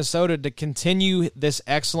linebacker from Minnesota to continue this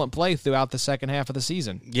excellent play throughout the second half of the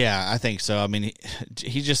season. Yeah, I think so. I mean,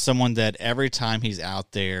 he's just someone that every time he's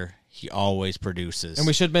out there, he always produces. And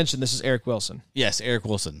we should mention this is Eric Wilson. Yes, Eric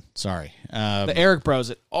Wilson. Sorry. The Eric Bros.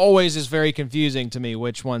 It always is very confusing to me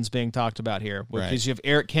which one's being talked about here. Because you have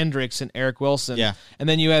Eric Kendricks and Eric Wilson. Yeah. And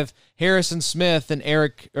then you have Harrison Smith and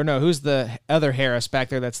who's the other Harris back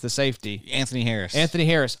there that's the safety? Anthony Harris. Anthony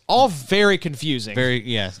Harris. All very confusing.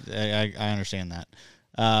 Yes, I understand that.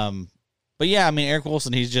 But yeah, I mean, Eric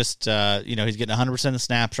Wilson, he's just, he's getting 100% of the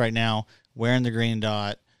snaps right now, wearing the green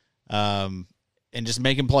dot. And just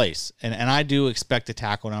making plays. And I do expect the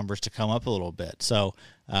tackle numbers to come up a little bit. So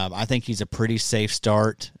I think he's a pretty safe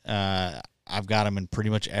start. I've got him in pretty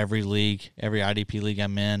much every league, every IDP league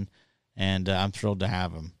I'm in, and I'm thrilled to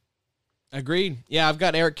have him. Agreed. Yeah, I've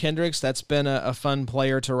got Eric Kendricks. That's been a fun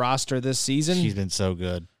player to roster this season. He's been so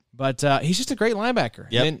good. But he's just a great linebacker.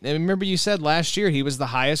 Yep. And remember you said last year he was the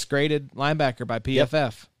highest graded linebacker by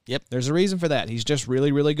PFF. Yep. There's a reason for that. He's just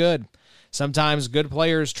really, really good. Sometimes good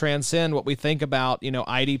players transcend what we think about,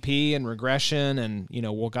 IDP and regression and,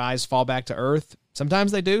 will guys fall back to earth?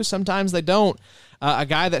 Sometimes they do, sometimes they don't. A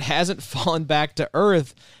guy that hasn't fallen back to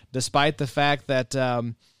earth, despite the fact that,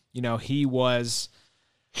 he was,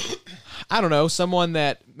 someone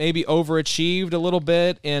that maybe overachieved a little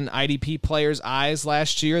bit in IDP players' eyes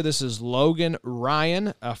last year. This is Logan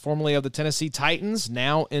Ryan, formerly of the Tennessee Titans,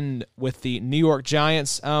 now with the New York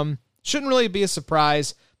Giants. Shouldn't really be a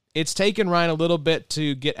surprise. It's taken Ryan a little bit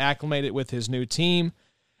to get acclimated with his new team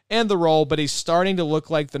and the role, but he's starting to look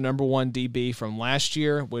like the number one DB from last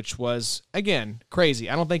year, which was, again, crazy.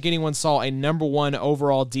 I don't think anyone saw a number one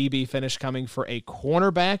overall DB finish coming for a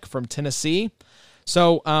cornerback from Tennessee.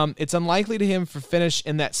 So it's unlikely to him for finish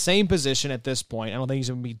in that same position at this point. I don't think he's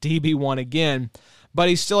going to be DB1 again, but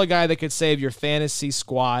he's still a guy that could save your fantasy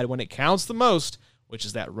squad when it counts the most, which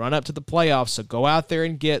is that run up to the playoffs. So go out there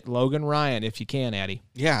and get Logan Ryan if you can, Addy.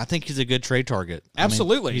 Yeah, I think he's a good trade target.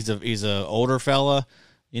 Absolutely. He's a older fella.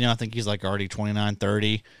 I think he's like already 29,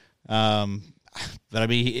 30. But I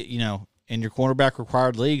mean, in your cornerback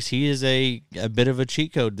required leagues, he is a bit of a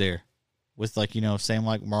cheat code there. With same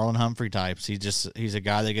like Marlon Humphrey types. He's a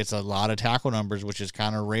guy that gets a lot of tackle numbers, which is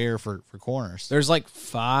kind of rare for corners. There's like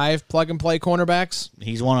 5 plug-and-play cornerbacks.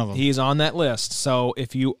 He's one of them. He's on that list. So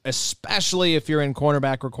especially if you're in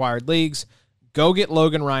cornerback required leagues, go get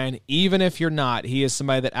Logan Ryan. Even if you're not, he is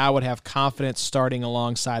somebody that I would have confidence starting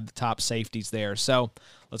alongside the top safeties there. So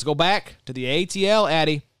let's go back to the ATL,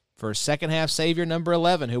 Addy, for second half savior number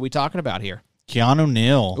 11. Who are we talking about here? Keanu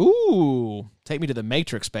Neal. Ooh, take me to the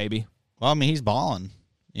Matrix, baby. Well, I mean, he's balling.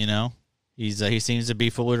 He seems to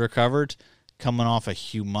be fully recovered, coming off a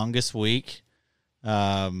humongous week.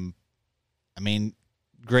 I mean,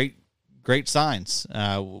 great signs.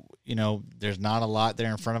 There's not a lot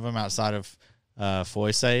there in front of him outside of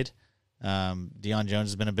Foyesade. Deion Jones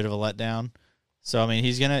has been a bit of a letdown. So I mean,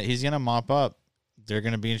 he's gonna mop up. They're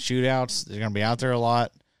gonna be in shootouts. They're gonna be out there a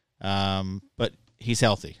lot. But he's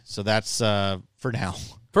healthy, so that's for now.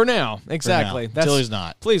 For now, exactly. Until he's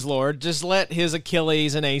not. Please, Lord, just let his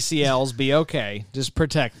Achilles and ACLs be okay. Just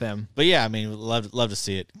protect them. But yeah, I mean, love to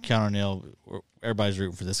see it. Keanu Neal, everybody's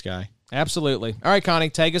rooting for this guy. Absolutely. All right, Connie,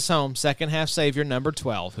 take us home. Second half savior number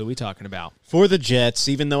 12. Who are we talking about? For the Jets,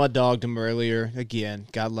 even though I dogged him earlier, again,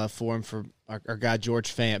 God love for him, for our guy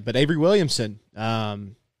George Fant. But Avery Williamson, I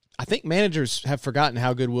think managers have forgotten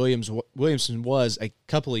how good Williamson was a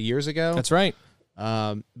couple of years ago. That's right.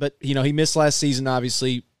 But, he missed last season,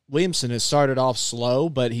 obviously. Williamson has started off slow,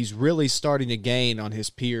 but he's really starting to gain on his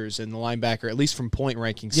peers in the linebacker, at least from point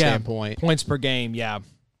ranking standpoint. Points per game, yeah.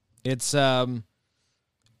 It's a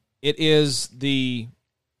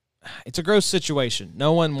gross situation.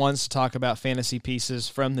 No one wants to talk about fantasy pieces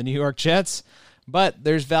from the New York Jets, but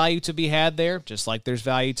there's value to be had there, just like there's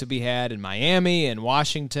value to be had in Miami and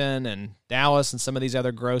Washington and Dallas and some of these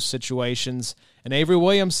other gross situations. And Avery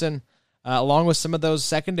Williamson, along with some of those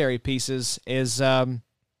secondary pieces, is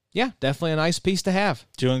definitely a nice piece to have.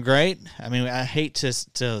 Doing great. I mean, I hate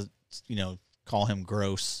to call him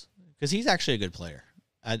gross because he's actually a good player.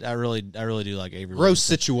 I really do like Avery. Gross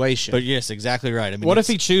Williamson. situation. But yes, exactly right. I mean, what if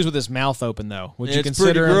he chews with his mouth open, though? Would you it's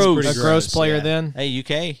consider pretty him gross. a gross player yeah. then?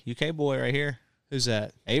 Hey, UK boy right here. Who's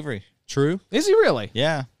that? Avery. True? Is he really?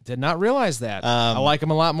 Yeah. Did not realize that. I like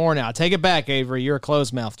him a lot more now. Take it back, Avery. You're a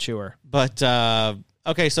closed mouth chewer. But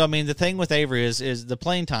okay, so I mean, the thing with Avery is the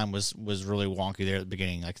playing time was really wonky there at the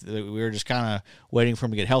beginning. Like we were just kind of waiting for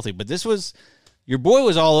him to get healthy. But this was your boy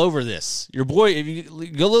was all over this. Your boy, if you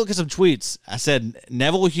go look at some tweets, I said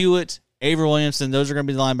Neville Hewitt, Avery Williamson, those are going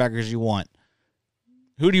to be the linebackers you want.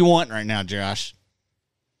 Who do you want right now, Josh?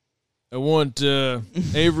 I want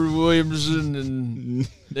Avery Williamson and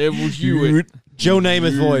Neville Hewitt. Joe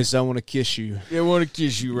Namath voice, I want to kiss you. I want to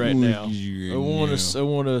kiss you right now. I want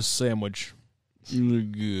a sandwich. You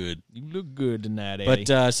look good. You look good tonight, Eddie.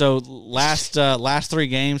 But so last 3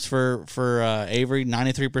 games for Avery,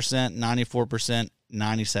 93%, 94%,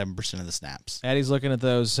 97% of the snaps. Eddie's looking at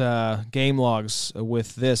those game logs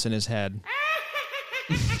with this in his head.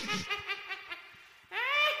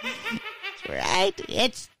 Right,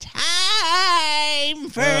 it's time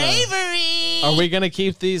for Avery. Are we going to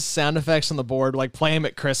keep these sound effects on the board, like play them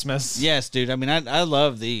at Christmas? Yes, dude. I mean, I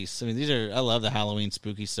love these. I mean, I love the Halloween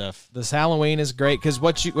spooky stuff. This Halloween is great because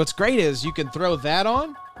what's great is you can throw that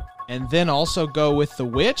on and then also go with the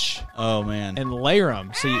witch. Oh, man. And layer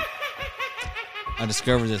them. So I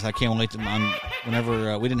discovered this. I can't wait to.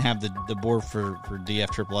 Whenever we didn't have the board for DF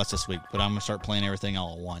Triple S this week, but I'm gonna start playing everything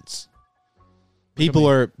all at once.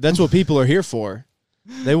 That's what people are here for.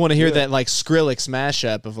 They want to hear that like Skrillex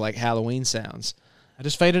mashup of like Halloween sounds. I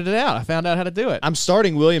just faded it out. I found out how to do it. I'm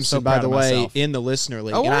starting Williamson, So by proud the of way, myself. in the listener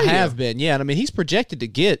league. Oh, and are I you? have been. Yeah, and I mean, he's projected to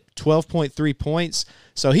get 12.3 points,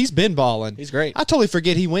 so he's been balling. He's great. I totally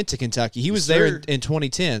forget he went to Kentucky. He was Yes, there sir. in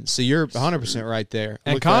 2010, so you're 100% right there.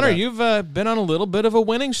 And Look Connor, that up. you've been on a little bit of a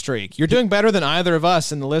winning streak. You're doing better than either of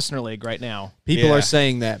us in the listener league right now. People Yeah. are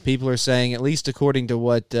saying that. People are saying, at least according to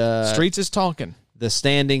what Streets is talking. the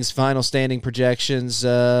standings, final standing projections,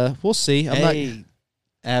 we'll see. I'm not.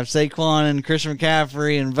 I have Saquon and Christian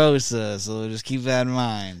McCaffrey and Bosa, so just keep that in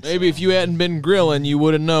mind. Maybe if you hadn't been grilling, you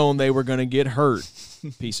would have known they were going to get hurt.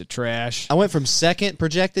 Piece of trash. I went from second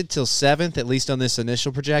projected till seventh, at least on this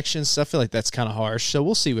initial projection. So I feel like that's kind of harsh. So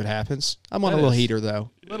we'll see what happens. I'm on That a little is. heater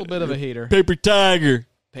though. A little bit of a heater. Paper Tiger.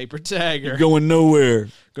 Paper tagger. Going nowhere.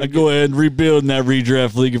 I'd go ahead and rebuild in that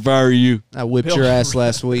redraft league if I were you. I whipped your ass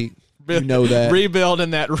last week. You know that.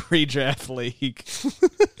 Rebuilding that redraft league.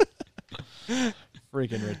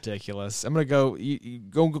 Freaking ridiculous. I'm gonna go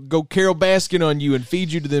Carol Baskin on you and feed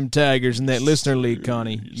you to them Tigers in that listener league,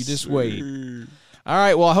 Connie. You just wait. All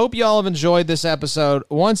right, well, I hope you all have enjoyed this episode.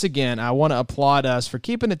 Once again, I want to applaud us for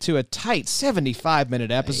keeping it to a tight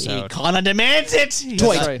 75-minute episode. Connor demands it.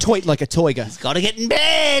 Toy like a toiga. Gotta get in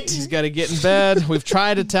bed. He's got to get in bed. We've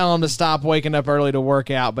tried to tell him to stop waking up early to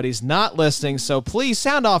work out, but he's not listening. So please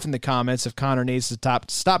sound off in the comments if Connor needs to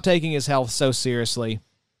stop taking his health so seriously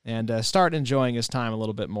and start enjoying his time a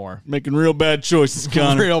little bit more. Making real bad choices,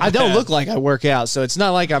 Connor. Real I don't bad. look like I work out, so it's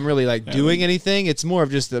not like I'm really like doing anything. It's more of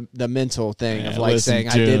just the mental thing of like listen saying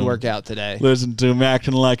I to did him. work out today. Listen to him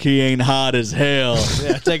acting like he ain't hot as hell.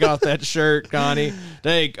 Yeah, take off that shirt, Connie.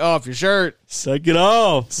 Take off your shirt. Suck it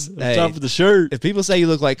off. Hey. Top of the shirt. If people say you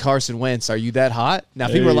look like Carson Wentz, are you that hot? Now,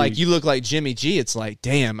 if people are Hey. like, you look like Jimmy G, it's like,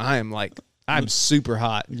 damn, I'm super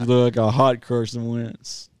hot. You look like a hot Carson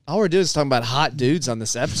Wentz. All we're doing is talking about hot dudes on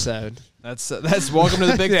this episode. That's welcome to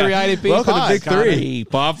the Big Three IDP. Welcome to pod, Big Connie. Three.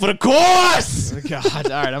 Pop for the course. God,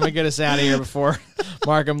 all right, I'm going to get us out of here before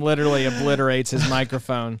Markham literally obliterates his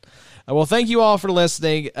microphone. Well, thank you all for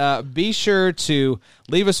listening. Be sure to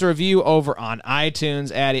leave us a review over on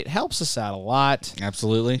iTunes. It helps us out a lot.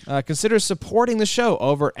 Absolutely. Consider supporting the show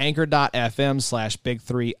over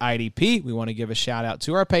anchor.fm/Big3IDP. We want to give a shout out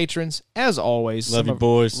to our patrons, as always. Love you,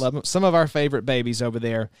 boys. Some of our favorite babies over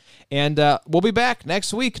there. And we'll be back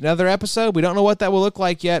next week, another episode. We don't know what that will look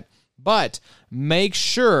like yet, but make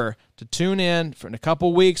sure to tune in for in a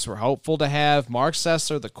couple weeks. We're hopeful to have Mark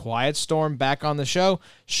Sessler, the Quiet Storm, back on the show.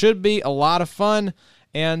 Should be a lot of fun.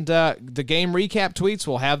 And the game recap tweets,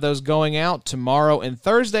 we'll have those going out tomorrow and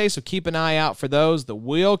Thursday, so keep an eye out for those. The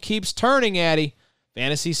wheel keeps turning, Addy.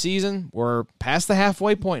 Fantasy season, we're past the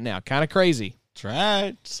halfway point now. Kind of crazy. That's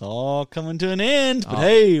right. It's all coming to an end. But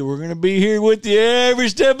hey, we're going to be here with you every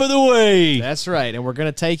step of the way. That's right. And we're going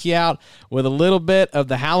to take you out with a little bit of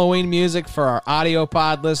the Halloween music for our audio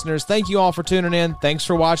pod listeners. Thank you all for tuning in. Thanks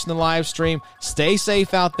for watching the live stream. Stay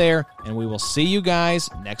safe out there, and we will see you guys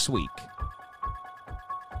next week.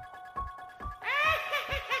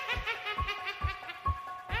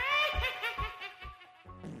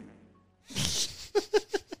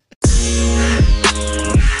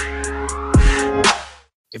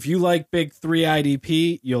 If you like Big 3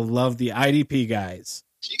 IDP, you'll love the IDP guys.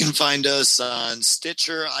 You can find us on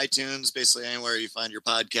Stitcher, iTunes, basically anywhere you find your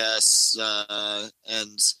podcasts.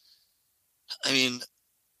 And I mean,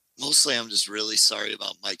 mostly I'm just really sorry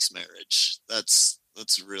about Mike's marriage. That's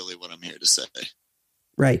really what I'm here to say.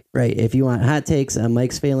 Right. If you want hot takes on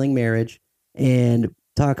Mike's failing marriage and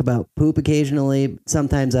talk about poop occasionally,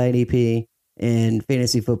 sometimes IDP and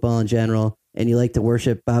fantasy football in general, and you like to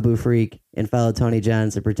worship Babu Freak and follow Tony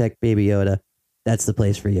Johns to protect Baby Yoda, that's the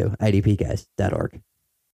place for you. IDPguys.org.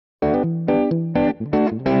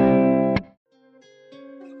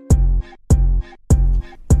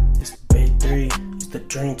 It's the Big Three, it's the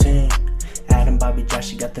Dream Team. Adam, Bobby,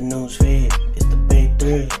 Josh, you got the news feed. It's the Big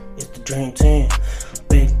Three, it's the Dream Team.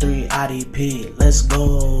 Big Three IDP, let's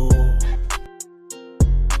go.